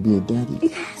I'm gonna be a daddy.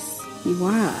 Yes, you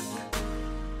are.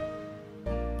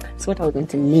 So what are we going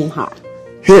to name her?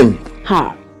 Him.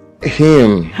 Her.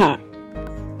 Him. Her.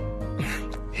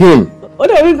 Him.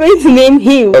 What are we going to name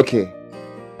him? Okay.